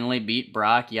going to finally beat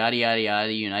Brock, yada, yada,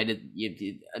 yada, united.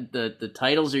 The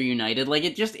titles are united. Like,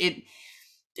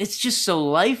 it's just so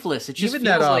lifeless. It just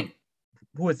feels like...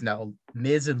 Who is now?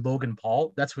 Miz and Logan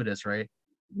Paul? That's who it is, right?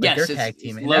 Like, yes, they're tag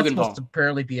team. And that's supposed to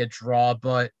apparently be a draw,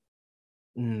 but...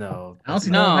 No. I don't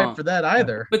see no hype for that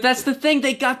either. But that's the thing.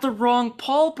 They got the wrong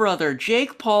Paul brother.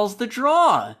 Jake Paul's the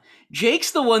draw.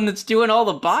 Jake's the one that's doing all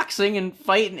the boxing and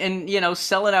fighting and, you know,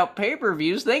 selling out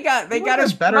pay-per-views. They got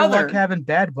his better brother. Luck having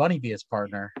Bad Bunny be his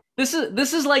partner. This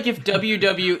is like if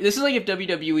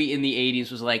WWE in the 80s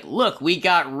was like, look, we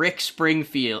got Rick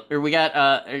Springfield, or we got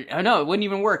no, it wouldn't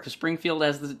even work because Springfield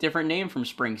has a different name from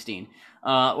Springsteen.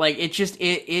 Like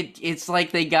it's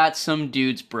like they got some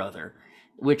dude's brother,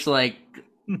 which, like,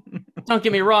 don't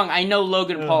get me wrong, I know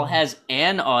Logan Paul has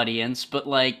an audience, but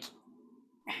like.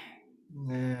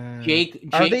 Jake,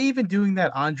 are they even doing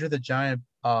that Andre the Giant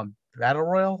Battle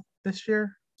Royal this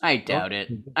year? I doubt it.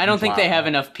 I don't think they have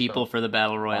enough people for the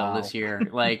Battle Royal this year.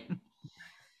 Like,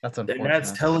 that's unfortunate.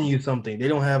 That's telling you something. They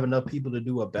don't have enough people to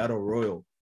do a Battle Royal.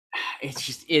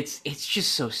 it's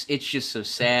just so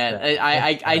sad.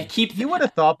 I keep You would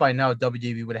have thought by now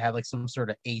WWE would have had like some sort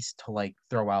of ace to like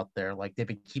throw out there, like they've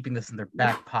been keeping this in their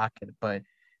back pocket, but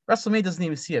WrestleMania doesn't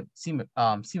even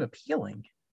seem appealing.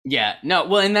 Yeah, no,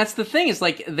 well, and that's the thing is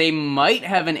like they might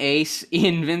have an ace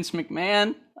in Vince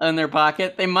McMahon in their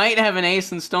pocket. They might have an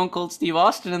ace in Stone Cold Steve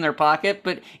Austin in their pocket,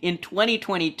 but in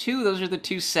 2022, those are the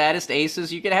two saddest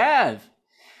aces you could have.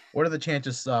 What are the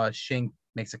chances Shane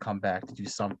makes a comeback to do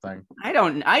something? I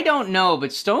don't know,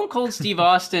 but Stone Cold Steve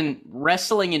Austin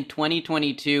wrestling in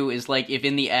 2022 is like if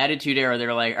in the Attitude Era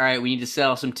they're like, all right, we need to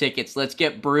sell some tickets. Let's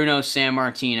get Bruno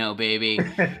Sammartino, baby.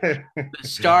 The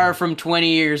star from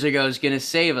 20 years ago is gonna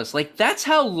save us. Like that's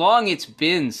how long it's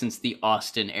been since the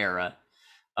Austin era.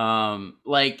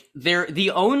 Like they're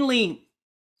the only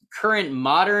current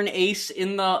modern ace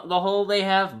in the hole they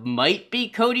have might be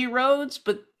Cody Rhodes,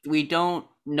 but we don't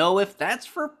know if that's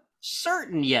for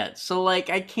certain yet. So like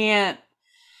I can't.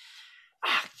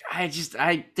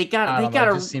 They got It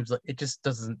just seems like it just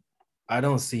doesn't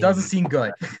seem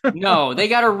good. No, they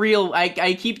got a real.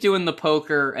 I keep doing the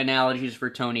poker analogies for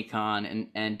Tony Khan,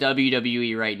 and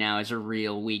WWE right now is a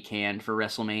real weak hand for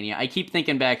WrestleMania. I keep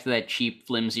thinking back to that cheap,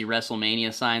 flimsy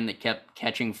WrestleMania sign that kept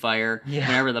catching fire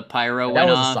whenever the pyro went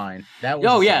off. That was a sign. That was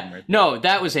a sign right no,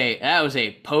 that was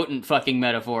a potent fucking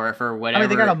metaphor for whatever. I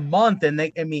mean, they got a month, and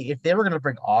if they were gonna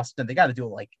bring Austin, they got to do it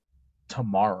like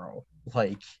tomorrow.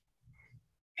 Like,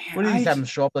 what do you have them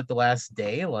show up like the last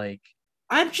day? Like.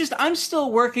 I'm still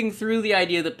working through the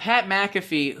idea that Pat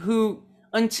McAfee, who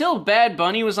until Bad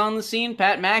Bunny was on the scene,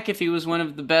 Pat McAfee was one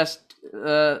of the best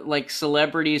like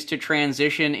celebrities to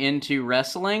transition into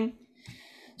wrestling.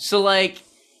 So like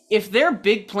if their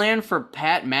big plan for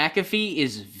Pat McAfee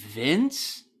is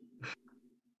Vince,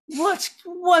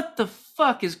 what the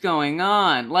fuck is going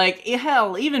on? Like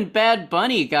hell, even Bad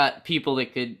Bunny got people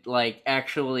that could like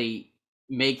actually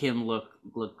make him look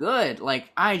good.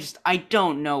 Like I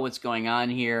don't know what's going on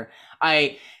here.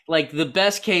 I like the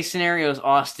best case scenario is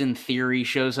Austin Theory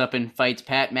shows up and fights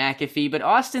Pat McAfee, but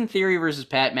Austin Theory versus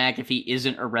Pat McAfee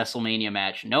isn't a WrestleMania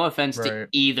match. No offense to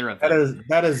either of them.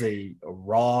 That is a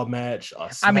Raw match.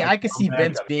 I mean, I could see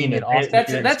Vince being an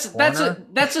Austin. That's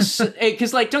a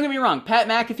because like don't get me wrong, Pat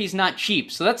McAfee's not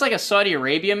cheap, so that's like a Saudi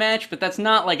Arabia match, but that's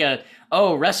not like a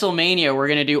WrestleMania we're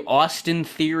gonna do Austin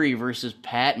Theory versus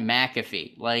Pat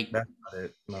McAfee. Like that's not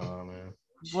it. No, man.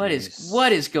 What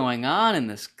is going on in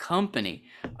this company?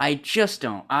 I just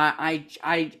don't. I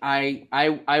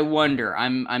wonder.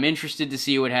 I'm interested to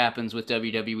see what happens with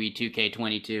WWE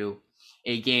 2K22,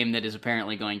 a game that is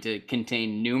apparently going to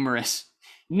contain numerous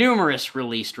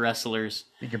released wrestlers.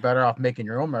 I think you're better off making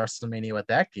your own WrestleMania with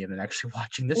that game than actually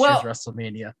watching this year's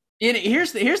WrestleMania.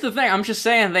 Here's the thing. I'm just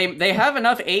saying they have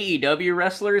enough AEW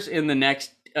wrestlers in the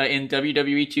next. In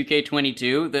WWE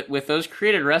 2K22, that with those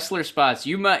created wrestler spots,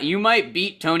 you might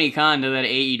beat Tony Khan to that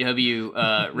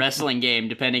AEW wrestling game,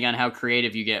 depending on how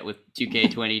creative you get with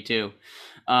 2K22.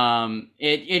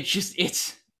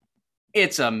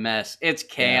 It's a mess. It's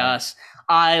chaos. Yeah.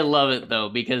 I love it though,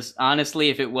 because honestly,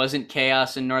 if it wasn't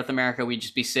chaos in North America, we'd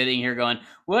just be sitting here going,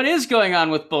 what is going on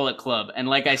with Bullet Club? And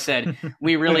like I said,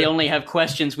 we really only have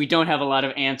questions. We don't have a lot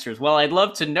of answers. Well, I'd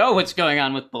love to know what's going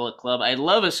on with Bullet Club. I'd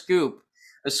love a scoop.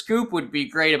 A scoop would be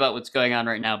great about what's going on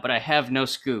right now, but I have no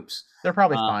scoops. They're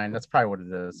probably fine. That's probably what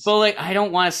it is. Bullet, I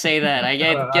don't want to say that.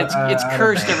 It's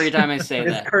cursed every time I say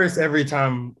that. It's cursed every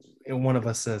time one of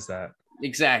us says that.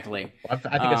 Exactly. I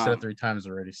think I said it 3 times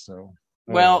already. So.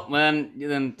 Well,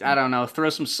 then I don't know. Throw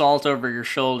some salt over your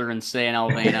shoulder and say an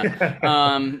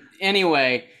Alvena.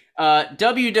 Anyway,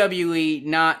 WWE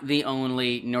not the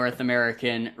only North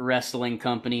American wrestling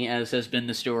company, as has been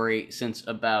the story since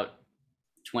about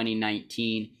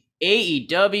 2019.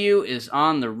 AEW is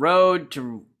on the road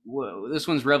to this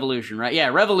one's Revolution, right? Yeah,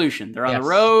 Revolution. They're on the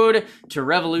road to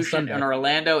Revolution in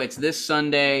Orlando. It's this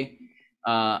Sunday.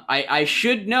 I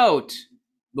should note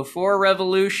before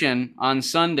Revolution on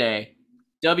Sunday,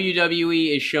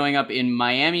 WWE is showing up in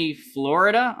Miami,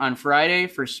 Florida on Friday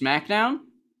for SmackDown.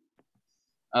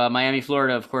 Miami,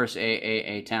 Florida, of course,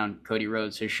 a town Cody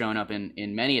Rhodes has shown up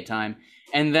in many a time.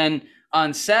 And then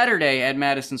on Saturday at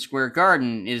Madison Square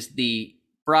Garden is the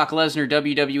Brock Lesnar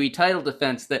WWE title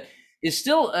defense that is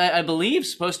still, I believe,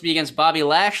 supposed to be against Bobby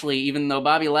Lashley, even though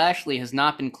Bobby Lashley has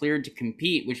not been cleared to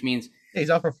compete, which means he's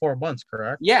out for 4 months,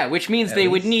 correct? Yeah, which means they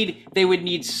would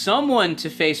need someone to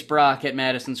face Brock at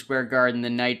Madison Square Garden the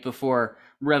night before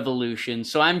Revolution.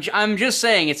 So I'm just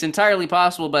saying it's entirely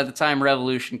possible by the time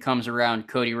Revolution comes around,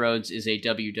 Cody Rhodes is a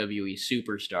WWE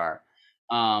superstar.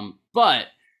 But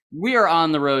we are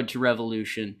on the road to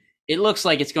Revolution. it looks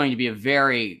like it's going to be a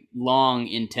very long,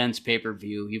 intense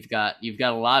pay-per-view. You've got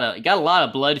a lot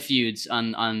of blood feuds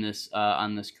on this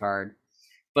card.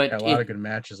 But a lot of good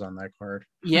matches on that card.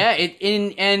 Yeah,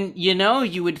 and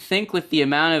you would think with the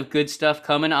amount of good stuff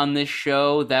coming on this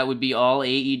show, that would be all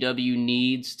AEW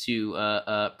needs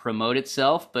to promote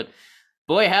itself. But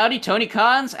boy, howdy, Tony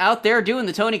Khan's out there doing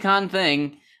the Tony Khan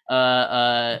thing,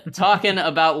 talking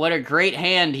about what a great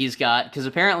hand he's got. Because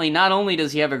apparently, not only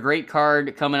does he have a great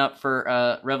card coming up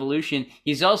for Revolution,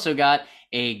 he's also got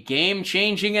a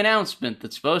game-changing announcement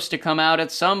that's supposed to come out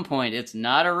at some point. It's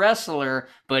not a wrestler,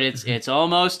 but it's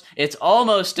almost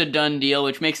a done deal,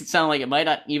 which makes it sound like it might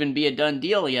not even be a done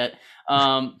deal yet.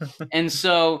 And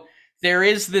so there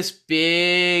is this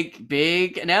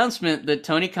big announcement that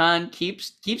Tony Khan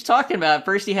keeps talking about.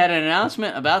 First, he had an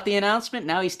announcement about the announcement.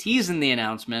 Now he's teasing the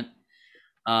announcement.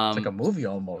 It's like a movie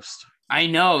almost. I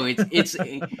know he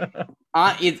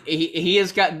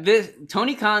has got this.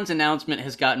 Tony Khan's announcement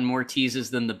has gotten more teases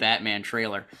than the Batman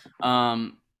trailer.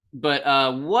 But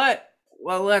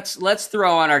let's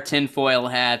throw on our tinfoil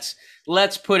hats.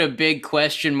 Let's put a big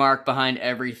question mark behind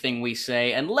everything we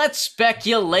say, and let's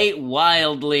speculate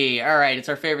wildly. All right, it's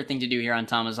our favorite thing to do here on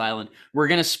Tama's Island. We're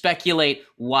gonna speculate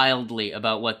wildly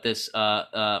about what this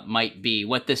might be,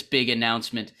 what this big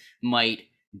announcement might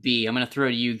be. I'm gonna throw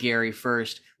to you, Gary,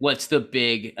 first. What's the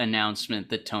big announcement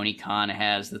that Tony Khan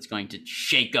has that's going to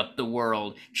shake up the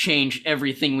world, change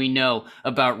everything we know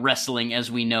about wrestling as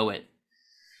we know it?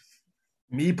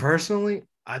 Me personally,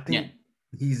 I think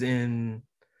he's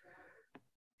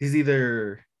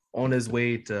either on his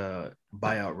way to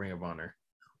buy out Ring of Honor.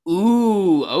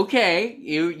 Ooh, okay.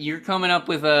 You're coming up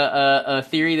with a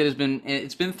theory that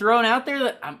it's been thrown out there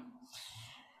that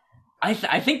I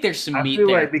think there's some meat there. I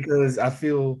feel like because I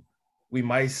feel we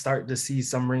might start to see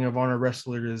some Ring of Honor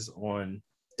wrestlers on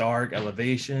Dark,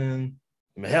 Elevation,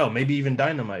 hell, maybe even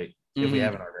Dynamite if we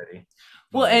haven't already.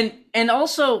 Well, and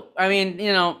also, I mean,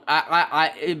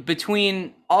 I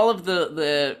between all of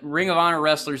the Ring of Honor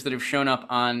wrestlers that have shown up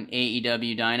on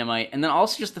AEW Dynamite, and then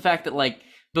also just the fact that, like,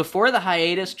 before the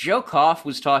hiatus, Joe Koff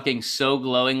was talking so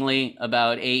glowingly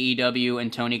about AEW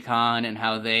and Tony Khan and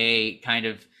how they kind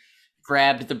of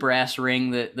grabbed the brass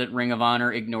ring that Ring of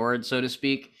Honor ignored, so to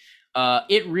speak.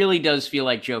 It really does feel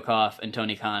like Joe Koff and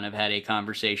Tony Khan have had a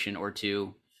conversation or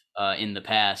two in the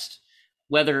past.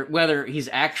 Whether he's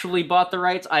actually bought the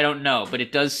rights, I don't know. But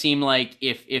it does seem like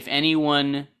if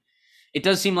anyone, it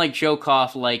does seem like Joe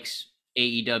Koff likes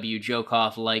AEW. Joe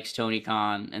Koff likes Tony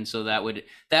Khan, and so that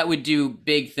would do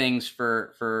big things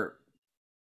for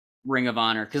Ring of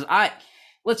Honor. Because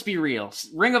let's be real,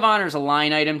 Ring of Honor is a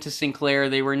line item to Sinclair.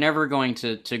 They were never going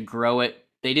to grow it.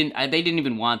 They didn't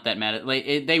even want that.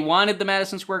 They wanted the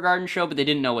Madison Square Garden show, but they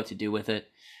didn't know what to do with it.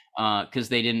 Because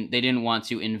they didn't want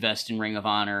to invest in Ring of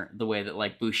Honor the way that,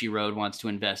 like, Bushiroad wants to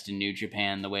invest in New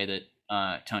Japan, the way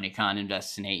that Tony Khan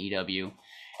invests in AEW,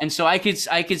 and so I could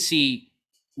see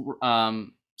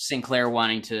Sinclair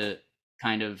wanting to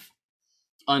kind of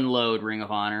unload Ring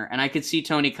of Honor, and I could see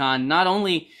Tony Khan not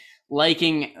only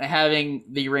liking having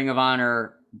the Ring of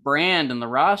Honor brand and the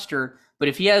roster, but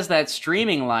if he has that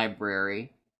streaming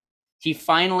library, he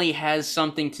finally has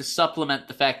something to supplement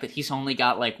the fact that he's only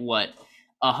got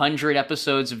 100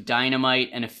 episodes of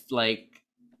Dynamite and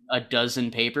a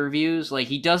dozen pay-per-views. Like,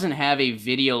 he doesn't have a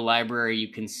video library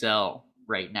you can sell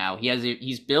right now.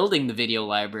 He's building the video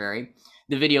library.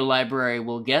 The video library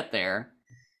will get there.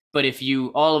 But if you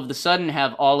all of the sudden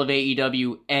have all of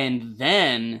AEW and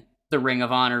then the Ring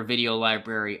of Honor video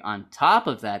library on top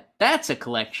of that, that's a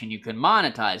collection you could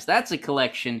monetize. That's a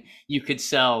collection you could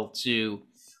sell to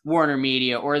Warner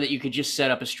Media, or that you could just set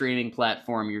up a streaming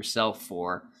platform yourself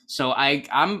for. So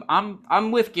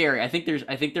I'm with Gary. I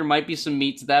think there might be some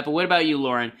meat to that. But what about you,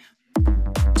 Lauren?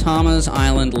 Tama's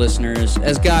Island listeners,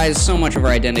 as guys, so much of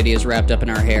our identity is wrapped up in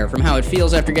our hair, from how it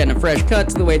feels after getting a fresh cut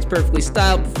to the way it's perfectly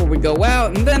styled before we go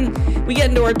out, and then we get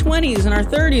into our 20s and our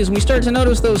 30s and we start to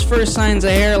notice those first signs of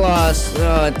hair loss.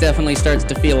 Oh, it definitely starts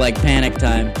to feel like panic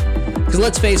time. Because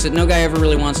let's face it, no guy ever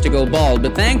really wants to go bald,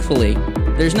 but thankfully,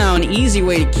 there's now an easy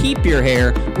way to keep your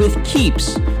hair with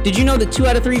Keeps. Did you know that 2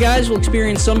 out of 3 guys will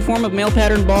experience some form of male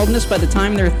pattern baldness by the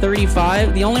time they're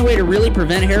 35? The only way to really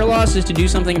prevent hair loss is to do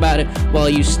something about it while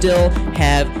you still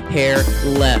have hair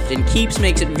left. And Keeps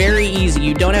makes it very easy.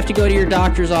 You don't have to go to your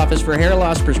doctor's office for hair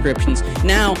loss prescriptions.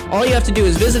 Now, all you have to do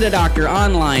is visit a doctor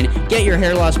online, get your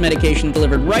hair loss medication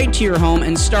delivered right to your home,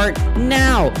 and start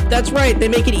now. That's right, they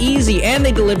make it easy, and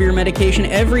they deliver your medication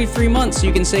every 3 months, so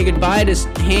you can say goodbye to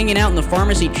hanging out in the farm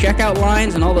pharmacy checkout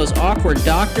lines and all those awkward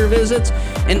doctor visits.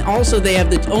 And also, they have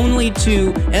the only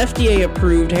 2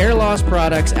 FDA-approved hair loss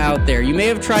products out there. You may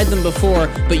have tried them before,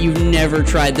 but you've never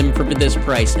tried them for this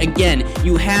price. Again,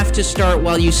 you have to start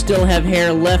while you still have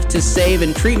hair left to save,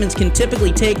 and treatments can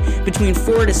typically take between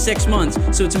 4 to 6 months,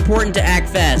 so it's important to act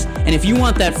fast. And if you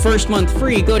want that first month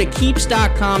free, go to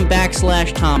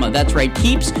keeps.com/Tama. That's right,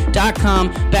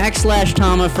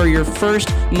 keeps.com/Tama for your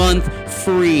first month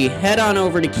free. Head on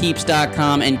over to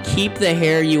keeps.com and keep the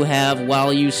hair you have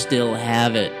while you still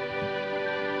have it.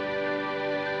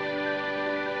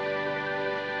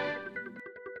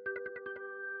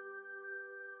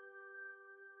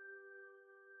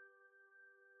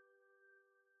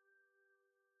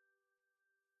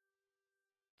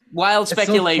 Wild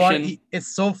speculation.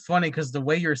 It's so funny because the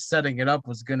way you're setting it up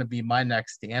was going to be my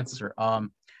next answer. I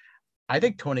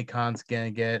think Tony Khan's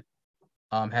going to get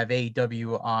have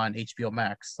AEW on HBO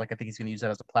Max. Like, I think he's going to use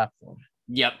that as a platform.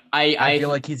 Yep. I feel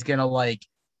like he's going to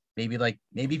maybe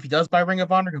if he does buy Ring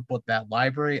of Honor, he'll put that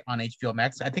library on HBO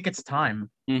Max. I think it's time.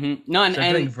 Mm-hmm. No, and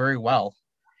doing very well.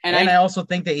 And I also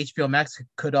think that HBO Max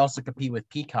could also compete with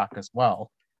Peacock as well.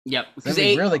 Yep. Because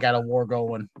they really got a war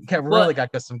going.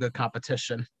 Got some good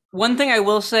competition. One thing I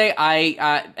will say,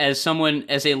 as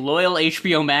a loyal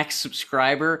HBO Max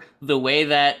subscriber, the way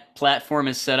that platform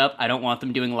is set up, I don't want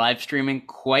them doing live streaming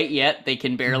quite yet. They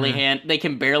can barely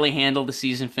handle the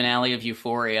season finale of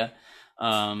Euphoria.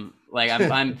 I'm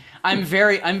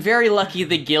very lucky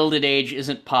the Gilded Age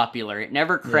isn't popular. It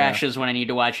never crashes when I need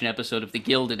to watch an episode of the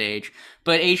Gilded Age,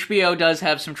 but HBO does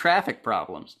have some traffic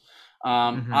problems.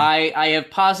 I have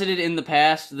posited in the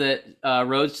past that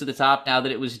Roads to the Top, now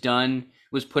that it was done,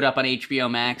 was put up on HBO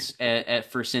Max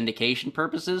for syndication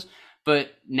purposes.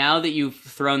 But now that you've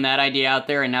thrown that idea out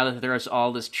there, and now that there's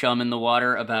all this chum in the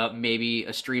water about maybe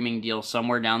a streaming deal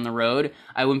somewhere down the road,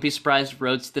 I wouldn't be surprised if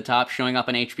Roads to the Top showing up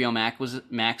on HBO Max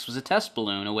was a test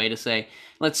balloon, a way to say,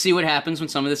 let's see what happens when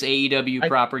some of this AEW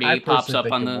property pops up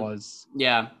on the...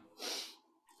 Yeah.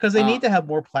 Because they need to have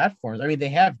more platforms. I mean, they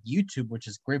have YouTube, which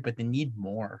is great, but they need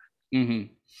more. Mm-hmm.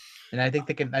 And I think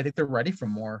they're ready for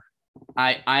more.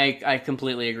 I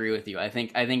completely agree with you. I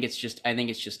think it's just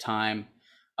time.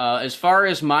 As far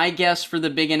as my guess for the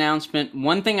big announcement,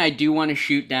 one thing I do want to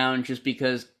shoot down, just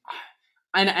because,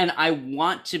 and I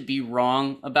want to be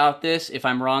wrong about this. If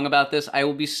I'm wrong about this, I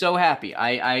will be so happy.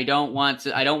 I don't want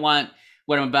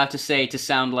what I'm about to say to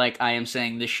sound like I am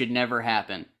saying this should never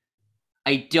happen.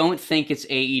 I don't think it's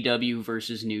AEW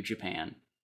versus New Japan.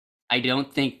 I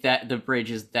don't think that the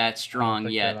bridge is that strong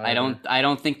yet. I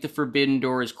don't think the forbidden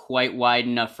door is quite wide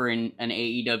enough for an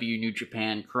AEW New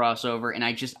Japan crossover, and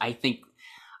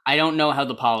I don't know how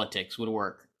the politics would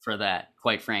work for that,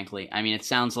 quite frankly. I mean, it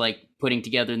sounds like putting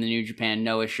together the New Japan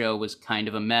Noah show was kind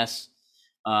of a mess.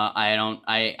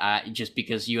 I just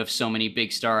because you have so many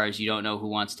big stars, you don't know who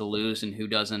wants to lose and who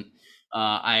doesn't.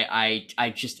 I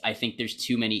think there's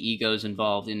too many egos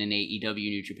involved in an AEW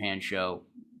New Japan show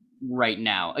right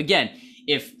now. Again,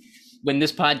 when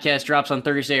this podcast drops on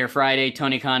Thursday or Friday,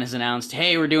 Tony Khan has announced,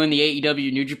 hey, we're doing the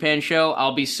AEW New Japan show,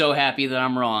 I'll be so happy that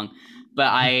I'm wrong. But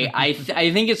I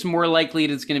think it's more likely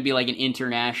that it's going to be like an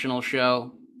international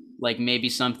show, like maybe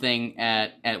something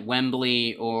at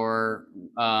Wembley or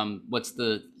what's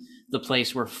the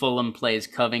place where Fulham plays,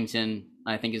 Covington,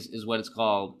 I think is what it's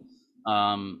called.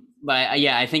 But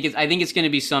I think it's going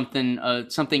to be something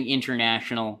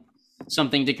international,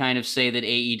 something to kind of say that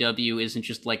AEW isn't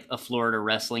just like a Florida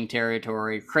wrestling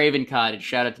territory. Craven Cottage,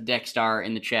 shout out to Dexstar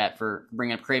in the chat for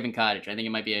bringing up Craven Cottage. I think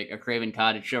it might be a Craven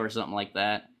Cottage show or something like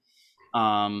that.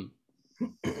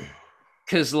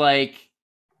 Cause like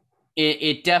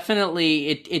it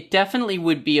definitely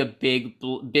would be a big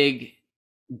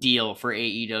deal for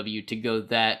AEW to go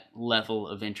that level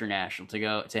of international,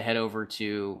 to head over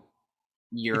to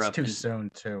Europe. It's too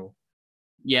soon too.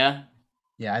 Yeah.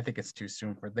 Yeah, I think it's too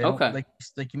soon for them. Okay. Like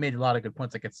you made a lot of good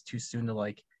points. Like it's too soon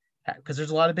to because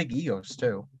there's a lot of big egos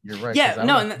too. You're right. Yeah. I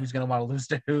don't know who's gonna want to lose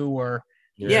to who, or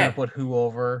put who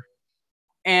over.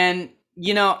 And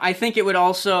I think it would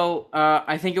also just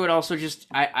I think it would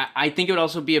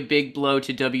also be a big blow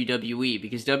to WWE,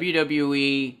 because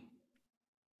WWE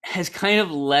has kind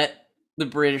of let the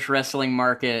British wrestling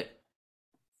market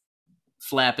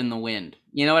flap in the wind.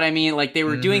 You know what I mean? Like they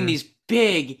were doing these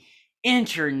big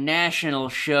international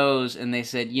shows and they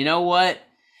said, you know what?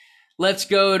 Let's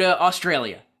go to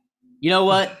Australia. You know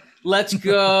what? Let's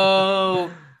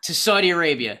go to Saudi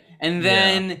Arabia. And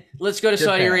then let's go to Japan.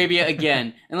 Saudi Arabia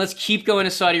again. And let's keep going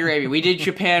to Saudi Arabia. We did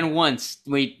Japan once.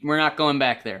 We're not going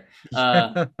back there.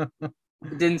 It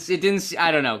didn't,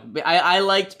 I don't know. I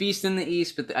liked Beast in the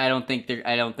East, but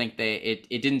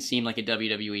it didn't seem like a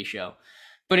WWE show.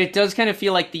 But it does kind of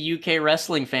feel like the UK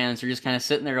wrestling fans are just kind of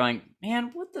sitting there going,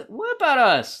 "Man, what about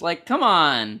us? Like, come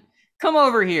on, come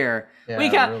over here. Yeah,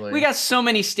 We got so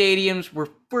many stadiums.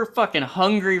 We're fucking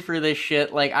hungry for this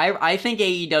shit. Like, I think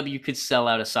AEW could sell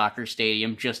out a soccer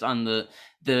stadium just on the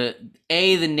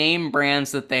name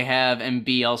brands that they have, and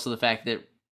B, also the fact that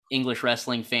English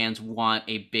wrestling fans want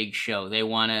a big show. They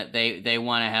want to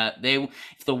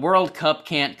if the World Cup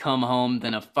can't come home,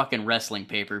 then a fucking wrestling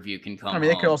pay-per-view can come home.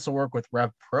 They could also work with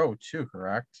Rev Pro too,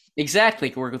 correct? Exactly,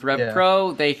 could work with Rev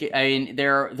Pro.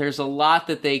 There's a lot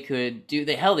that they could do.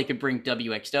 They could bring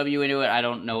WXW into it. I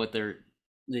don't know what the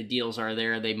deals are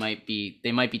there. They might be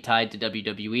tied to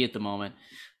WWE at the moment.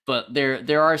 But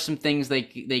there are some things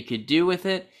they could do with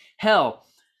it. Hell,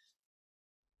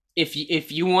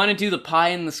 if you want to do the pie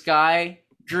in the sky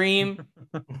dream,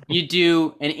 you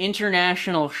do an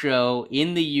international show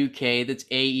in the UK that's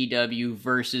AEW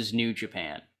versus New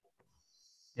Japan.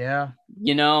 Yeah.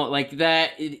 Like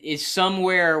that is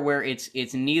somewhere where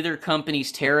it's neither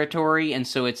company's territory, and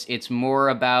so it's more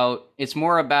about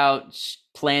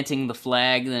planting the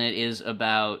flag than it is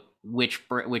about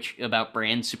about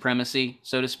brand supremacy,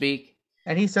 so to speak.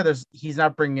 And he said he's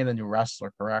not bringing in a new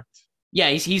wrestler, correct? Yeah,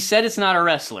 he said it's not a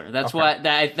wrestler. That's why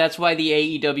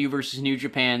the AEW versus New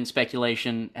Japan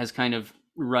speculation has kind of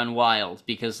run wild,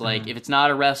 because like if it's not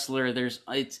a wrestler, there's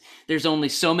only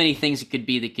so many things it could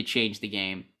be that could change the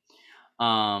game.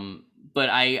 But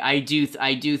I do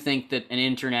think that an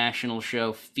international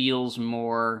show feels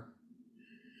more.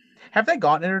 Have they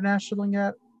gone international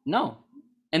yet? No.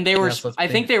 And they were. I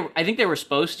think they were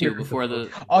supposed to before the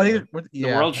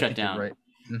world shut down. Right.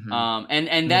 Mm-hmm.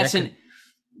 And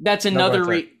that's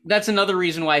another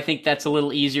reason why I think that's a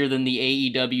little easier than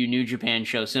the AEW New Japan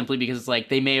show, simply because it's like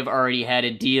they may have already had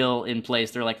a deal in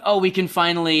place. They're like, oh, we can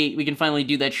finally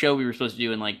do that show we were supposed to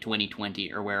do in like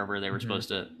 2020 or wherever they were supposed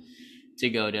to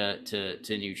go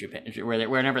to New Japan,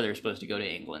 wherever they're supposed to go to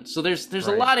England. So there's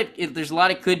a lot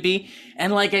it could be.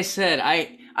 And like I said,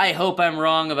 I hope I'm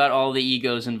wrong about all the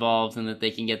egos involved and that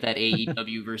they can get that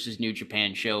AEW versus New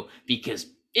Japan show, because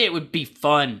it would be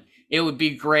fun. It would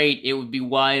be great. It would be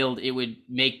wild. It would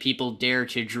make people dare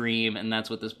to dream, and that's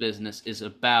what this business is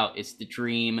about. It's the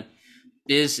dream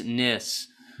business.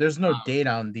 There's no date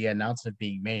on the announcement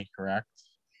being made, correct?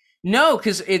 No,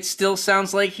 because it still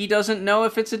sounds like he doesn't know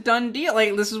if it's a done deal.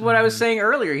 Like, this is what I was saying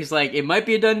earlier. He's like, it might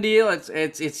be a done deal.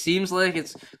 It seems like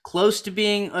it's close to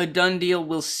being a done deal.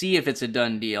 We'll see if it's a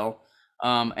done deal.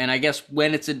 And I guess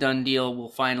when it's a done deal, we'll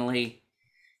finally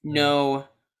know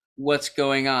what's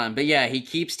going on. But yeah, he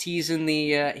keeps teasing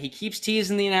the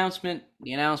announcement.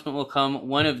 The announcement will come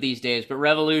one of these days, but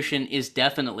Revolution is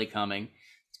definitely coming.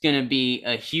 It's going to be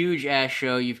a huge ass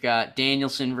show. You've got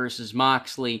Danielson versus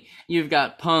Moxley. You've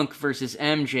got Punk versus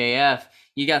MJF.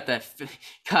 You got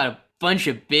a bunch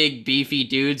of big beefy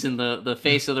dudes in the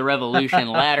face of the Revolution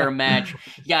ladder match.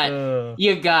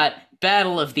 You got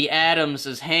Battle of the Atoms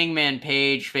as Hangman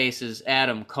Page faces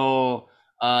Adam Cole.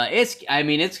 It's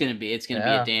gonna be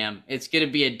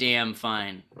a damn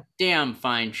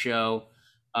fine show.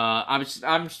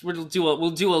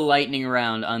 We'll do a lightning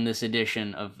round on this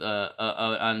edition of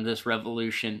on this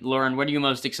Revolution. Lauren, what are you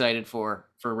most excited for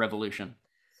Revolution?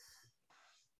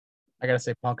 I gotta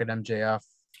say Punk and MJF.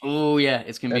 Oh yeah,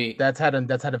 it's gonna be. That's had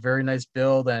a very nice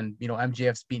build, and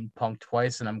MJF's beaten Punk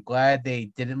twice, and I'm glad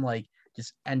they didn't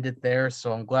just end it there.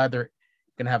 So I'm glad they're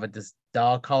gonna have this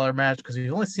dog collar match, because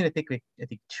we've only seen I think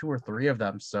 2 or 3 of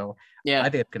them. So yeah, I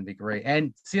think it's gonna be great.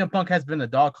 And CM Punk has been a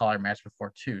dog collar match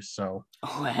before too. So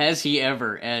has he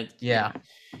ever? Yeah,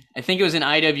 I think it was in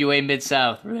IWA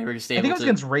Mid-South where they were just able. I think it was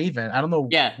against Raven. I don't know.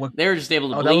 Yeah, they were just able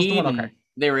to bleed. That was the one? Okay.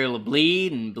 They were able to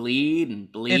bleed and bleed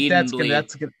and bleed. That's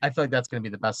good. I feel like that's gonna be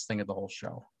the best thing of the whole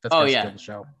show. That's the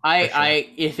show.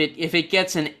 If it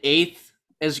gets an 8th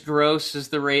as gross as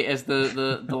the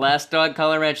last dog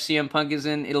collar match CM Punk is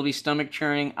in, it'll be stomach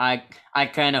churning. I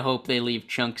kind of hope they leave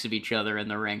chunks of each other in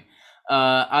the ring.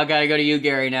 I gotta go to you,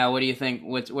 Gary. Now, what do you think?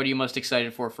 What are you most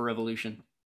excited for Revolution?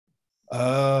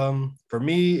 For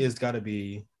me, it's got to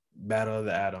be Battle of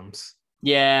the Atoms.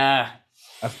 Yeah,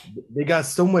 they got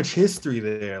so much history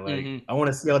there. Like, I want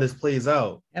to see how this plays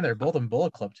out. And they're both in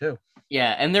Bullet Club too.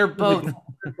 Yeah, and they're both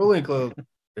Bullet Club.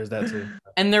 There's that too.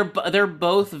 And they're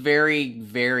both very,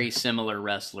 very similar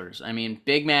wrestlers. I mean,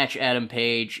 Big Match Adam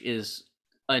Page is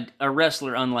a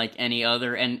wrestler unlike any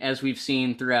other, and as we've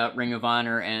seen throughout Ring of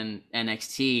Honor and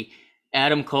NXT,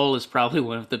 Adam Cole is probably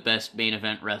one of the best main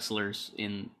event wrestlers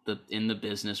in the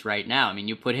business right now. I mean,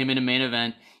 you put him in a main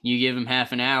event, you give him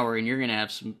half an hour, and you're gonna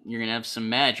have some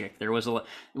magic. There was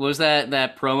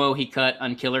that promo he cut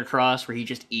on Killer Cross where he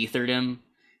just ethered him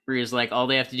where he's like, all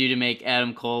they have to do to make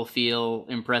Adam Cole feel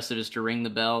impressive is to ring the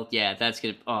bell. Yeah, that's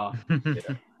gonna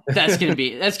that's gonna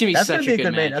be such a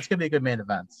good match. That's gonna be a good main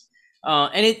event.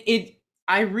 And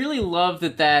I really love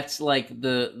that that's like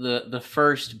the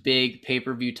first big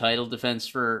pay-per-view title defense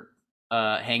for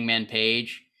Hangman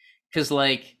Page, because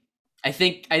like I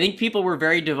think people were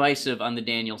very divisive on the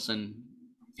Danielson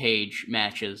Page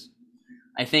matches.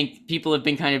 I think people have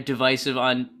been kind of divisive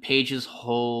on Page's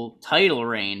whole title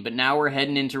reign, but now we're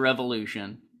heading into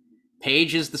Revolution.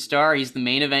 Page is the star. He's the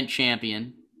main event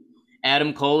champion.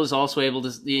 Adam Cole is also able to,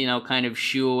 kind of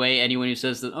shoo away anyone who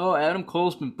says that, oh, Adam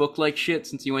Cole's been booked like shit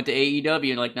since he went to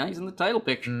AEW. And like, now he's in the title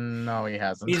picture. No, he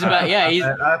hasn't. He's about,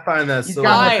 I find that he's so.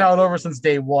 got the crowd over since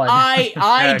day one.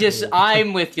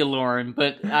 I'm with you, Lauren,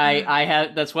 but I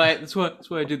have that's why I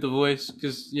did the voice,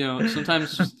 because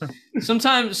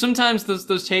sometimes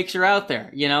those takes are out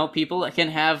there. People can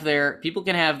have their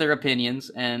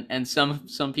opinions, and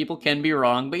some people can be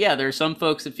wrong. But yeah, there are some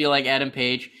folks that feel like Adam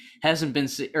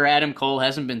Cole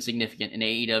hasn't been significant in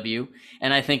AEW,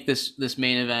 and I think this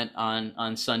main event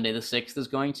on Sunday the 6th is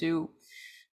going to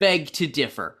beg to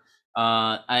differ.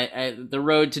 The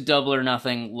road to Double or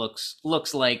Nothing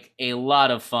looks like a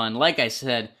lot of fun. Like I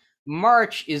said,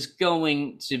 March is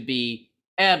going to be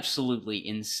absolutely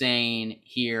insane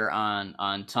here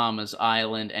on Tama's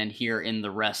Island and here in the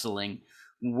wrestling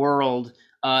world.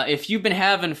 If you've been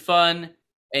having fun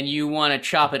and you want to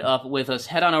chop it up with us,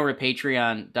 head on over to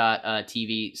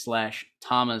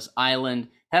patreon.tv/Tama's Island.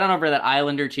 Head on over to that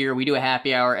Islander tier. We do a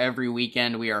happy hour every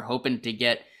weekend. We are hoping to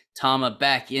get Tama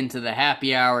back into the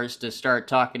happy hours to start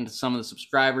talking to some of the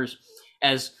subscribers.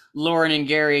 As Lauren and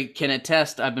Gary can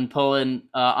attest, I've been pulling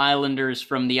Islanders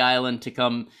from the island to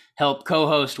come help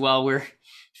co-host while we're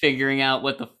figuring out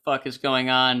what the fuck is going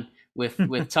on with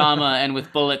Tama and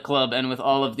with Bullet Club and with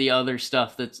all of the other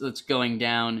stuff that's going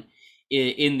down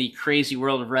in the crazy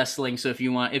world of wrestling. So if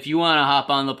you want to hop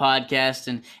on the podcast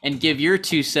and give your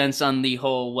 2 cents on the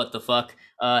whole what the fuck,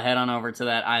 head on over to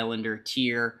that Islander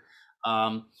tier.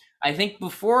 I think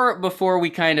before we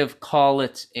kind of call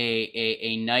it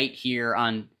a night here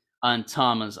on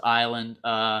Tama's Island,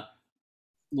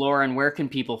 Lauren, where can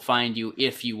people find you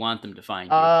if you want them to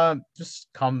find you? Just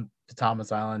come to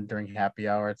Tama's Island during happy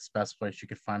hour. It's the best place you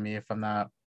could find me if I'm not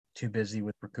too busy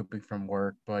with recouping from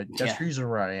work, but that's usually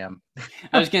where I am.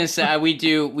 I was gonna say we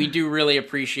do really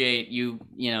appreciate you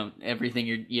everything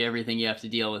you have to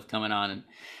deal with coming on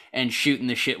and shooting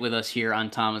the shit with us here on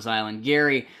Tama's Island.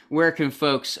 Gary, where can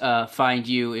folks find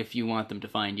you if you want them to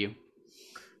find you?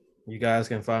 You guys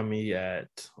can find me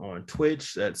on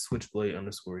Twitch at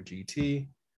switchblade_GT.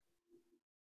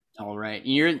 All right.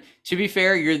 To be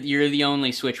fair, you're the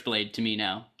only Switchblade to me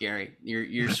now, Gary.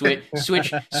 You're switch when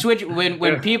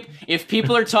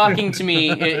people are talking to me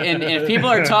and if people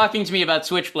are talking to me about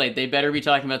Switchblade, they better be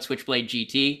talking about Switchblade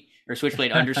GT or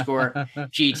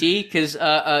Switchblade_GT, because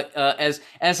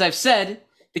as I've said,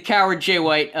 the coward Jay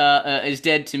White is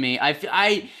dead to me. I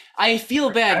feel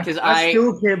bad because I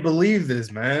still can't believe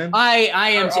this, man. I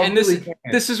am, and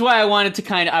this is why I wanted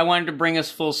to bring us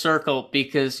full circle,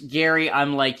 because Gary,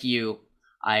 I'm like you.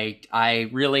 I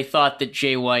really thought that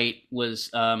Jay White was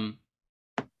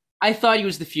I thought he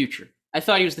was the future. I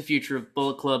thought he was the future of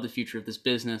Bullet Club, the future of this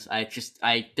business.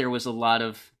 There was a lot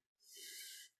of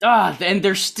and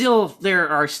there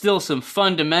are still some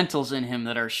fundamentals in him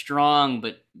that are strong,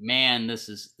 but man, this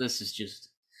is just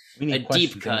a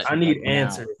deep cut. I need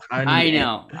answers. I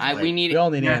know. We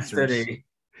all need answers.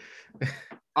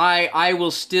 I will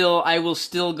still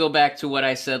go back to what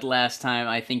I said last time.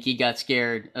 I think he got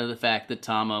scared of the fact that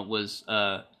Tama was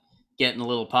getting a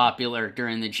little popular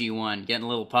during the G1, getting a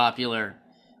little popular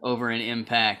over in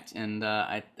Impact, and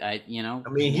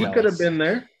he could have been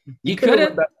there. He could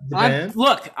have.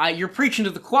 Look, you're preaching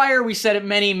to the choir. We said it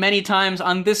many, many times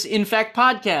on this In Fact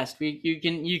podcast.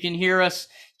 You can hear us.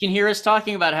 You can hear us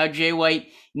talking about how Jay White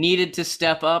needed to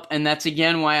step up, and that's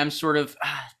again why I'm sort of.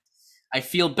 I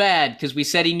feel bad because we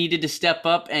said he needed to step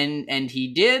up, and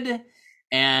he did,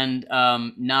 and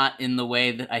not in the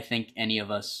way that I think any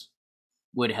of us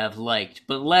would have liked.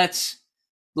 But let's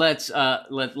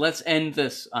end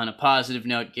this on a positive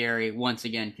note, Gary. Once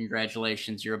again,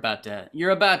 congratulations. You're about to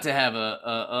have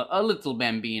a little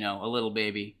bambino, a little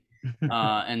baby.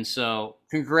 And so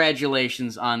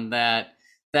congratulations on that.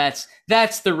 That's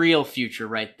the real future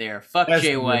right there. Fuck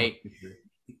Jay White.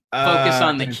 Focus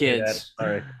on the kids.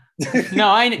 Sorry.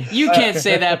 No, you can't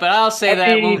say that, but I'll say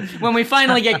that when we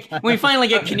finally get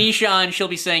Kanisha on, she'll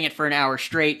be saying it for an hour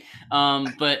straight.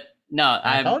 But No,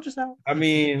 I'm. Gynecologist now. I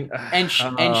mean, And she.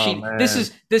 man.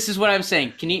 This is what I'm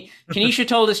saying. Kanisha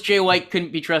told us Jay White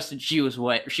couldn't be trusted. She was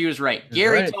right.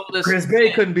 Gary right. told us Chris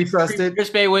Bay couldn't be trusted. Chris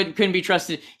Bay couldn't be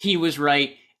trusted. He was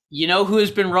right. You know who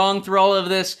has been wrong through all of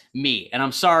this? Me. And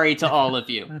I'm sorry to all of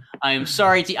you. I am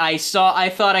sorry to. I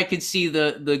thought I could see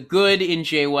the good in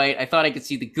Jay White. I thought I could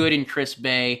see the good in Chris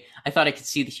Bay. I thought I could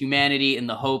see the humanity and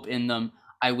the hope in them.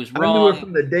 I was wrong. I knew it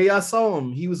from the day I saw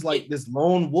him. He was like this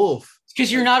lone wolf. That's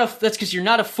because you're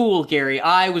not a fool, Gary.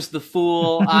 I was the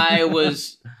fool. I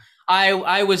was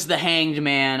the hanged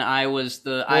man. I was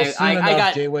the. Well, I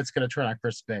got. Jay White's gonna turn on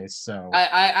Chris Bay, so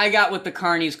I got what the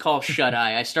carnies call shut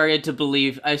eye. I started to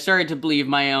believe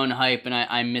my own hype, and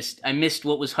I missed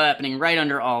what was happening right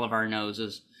under all of our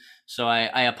noses. So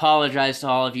I apologize to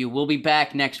all of you. We'll be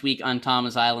back next week on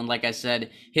Tama's Island. Like I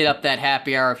said, hit up that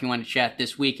happy hour if you want to chat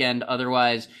this weekend.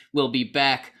 Otherwise, we'll be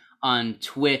back on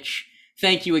Twitch.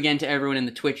 Thank you again to everyone in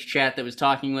the Twitch chat that was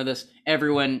talking with us.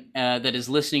 Everyone that is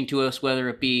listening to us, whether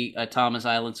it be a Tama's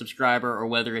Island subscriber or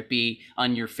whether it be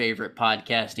on your favorite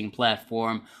podcasting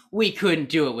platform. We couldn't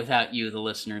do it without you, the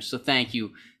listeners. So thank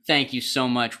you. Thank you so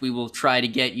much. We will try to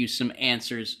get you some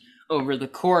answers over the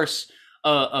course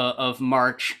of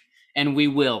March. And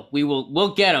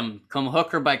we'll get them. Come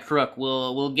hook or by crook.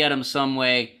 We'll get them some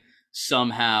way,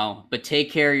 somehow. But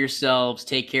take care of yourselves.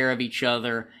 Take care of each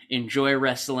other. Enjoy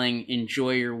wrestling.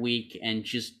 Enjoy your week. And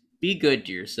just be good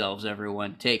to yourselves,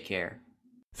 everyone. Take care.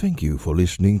 Thank you for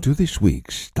listening to this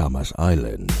week's Tama's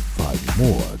Island. Find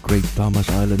more great Tama's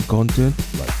Island content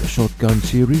like the Shotgun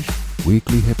series,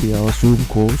 weekly happy hour Zoom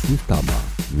calls with Tama,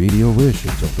 video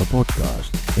versions of the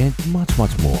podcast, and much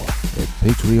more at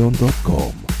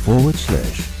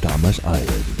patreon.com/Tama's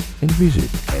Island and visit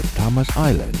at Tama's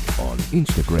Island on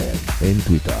Instagram and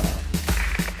Twitter.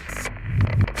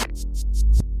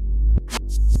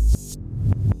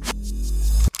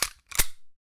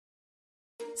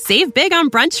 Save big on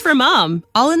brunch for mom,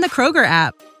 all in the Kroger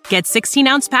app. Get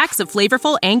 16-ounce packs of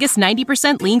flavorful Angus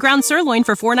 90% lean ground sirloin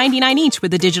for $4.99 each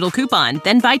with a digital coupon.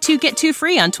 Then buy 2, get 2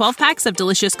 free on 12 packs of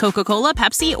delicious Coca-Cola,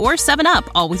 Pepsi, or 7-Up,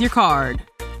 all with your card.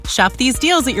 Shop these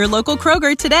deals at your local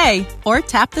Kroger today, or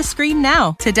tap the screen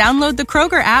now to download the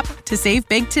Kroger app to save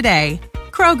big today.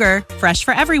 Kroger, fresh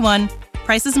for everyone.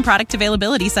 Prices and product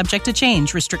availability subject to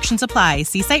change. Restrictions apply.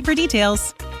 See site for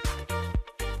details.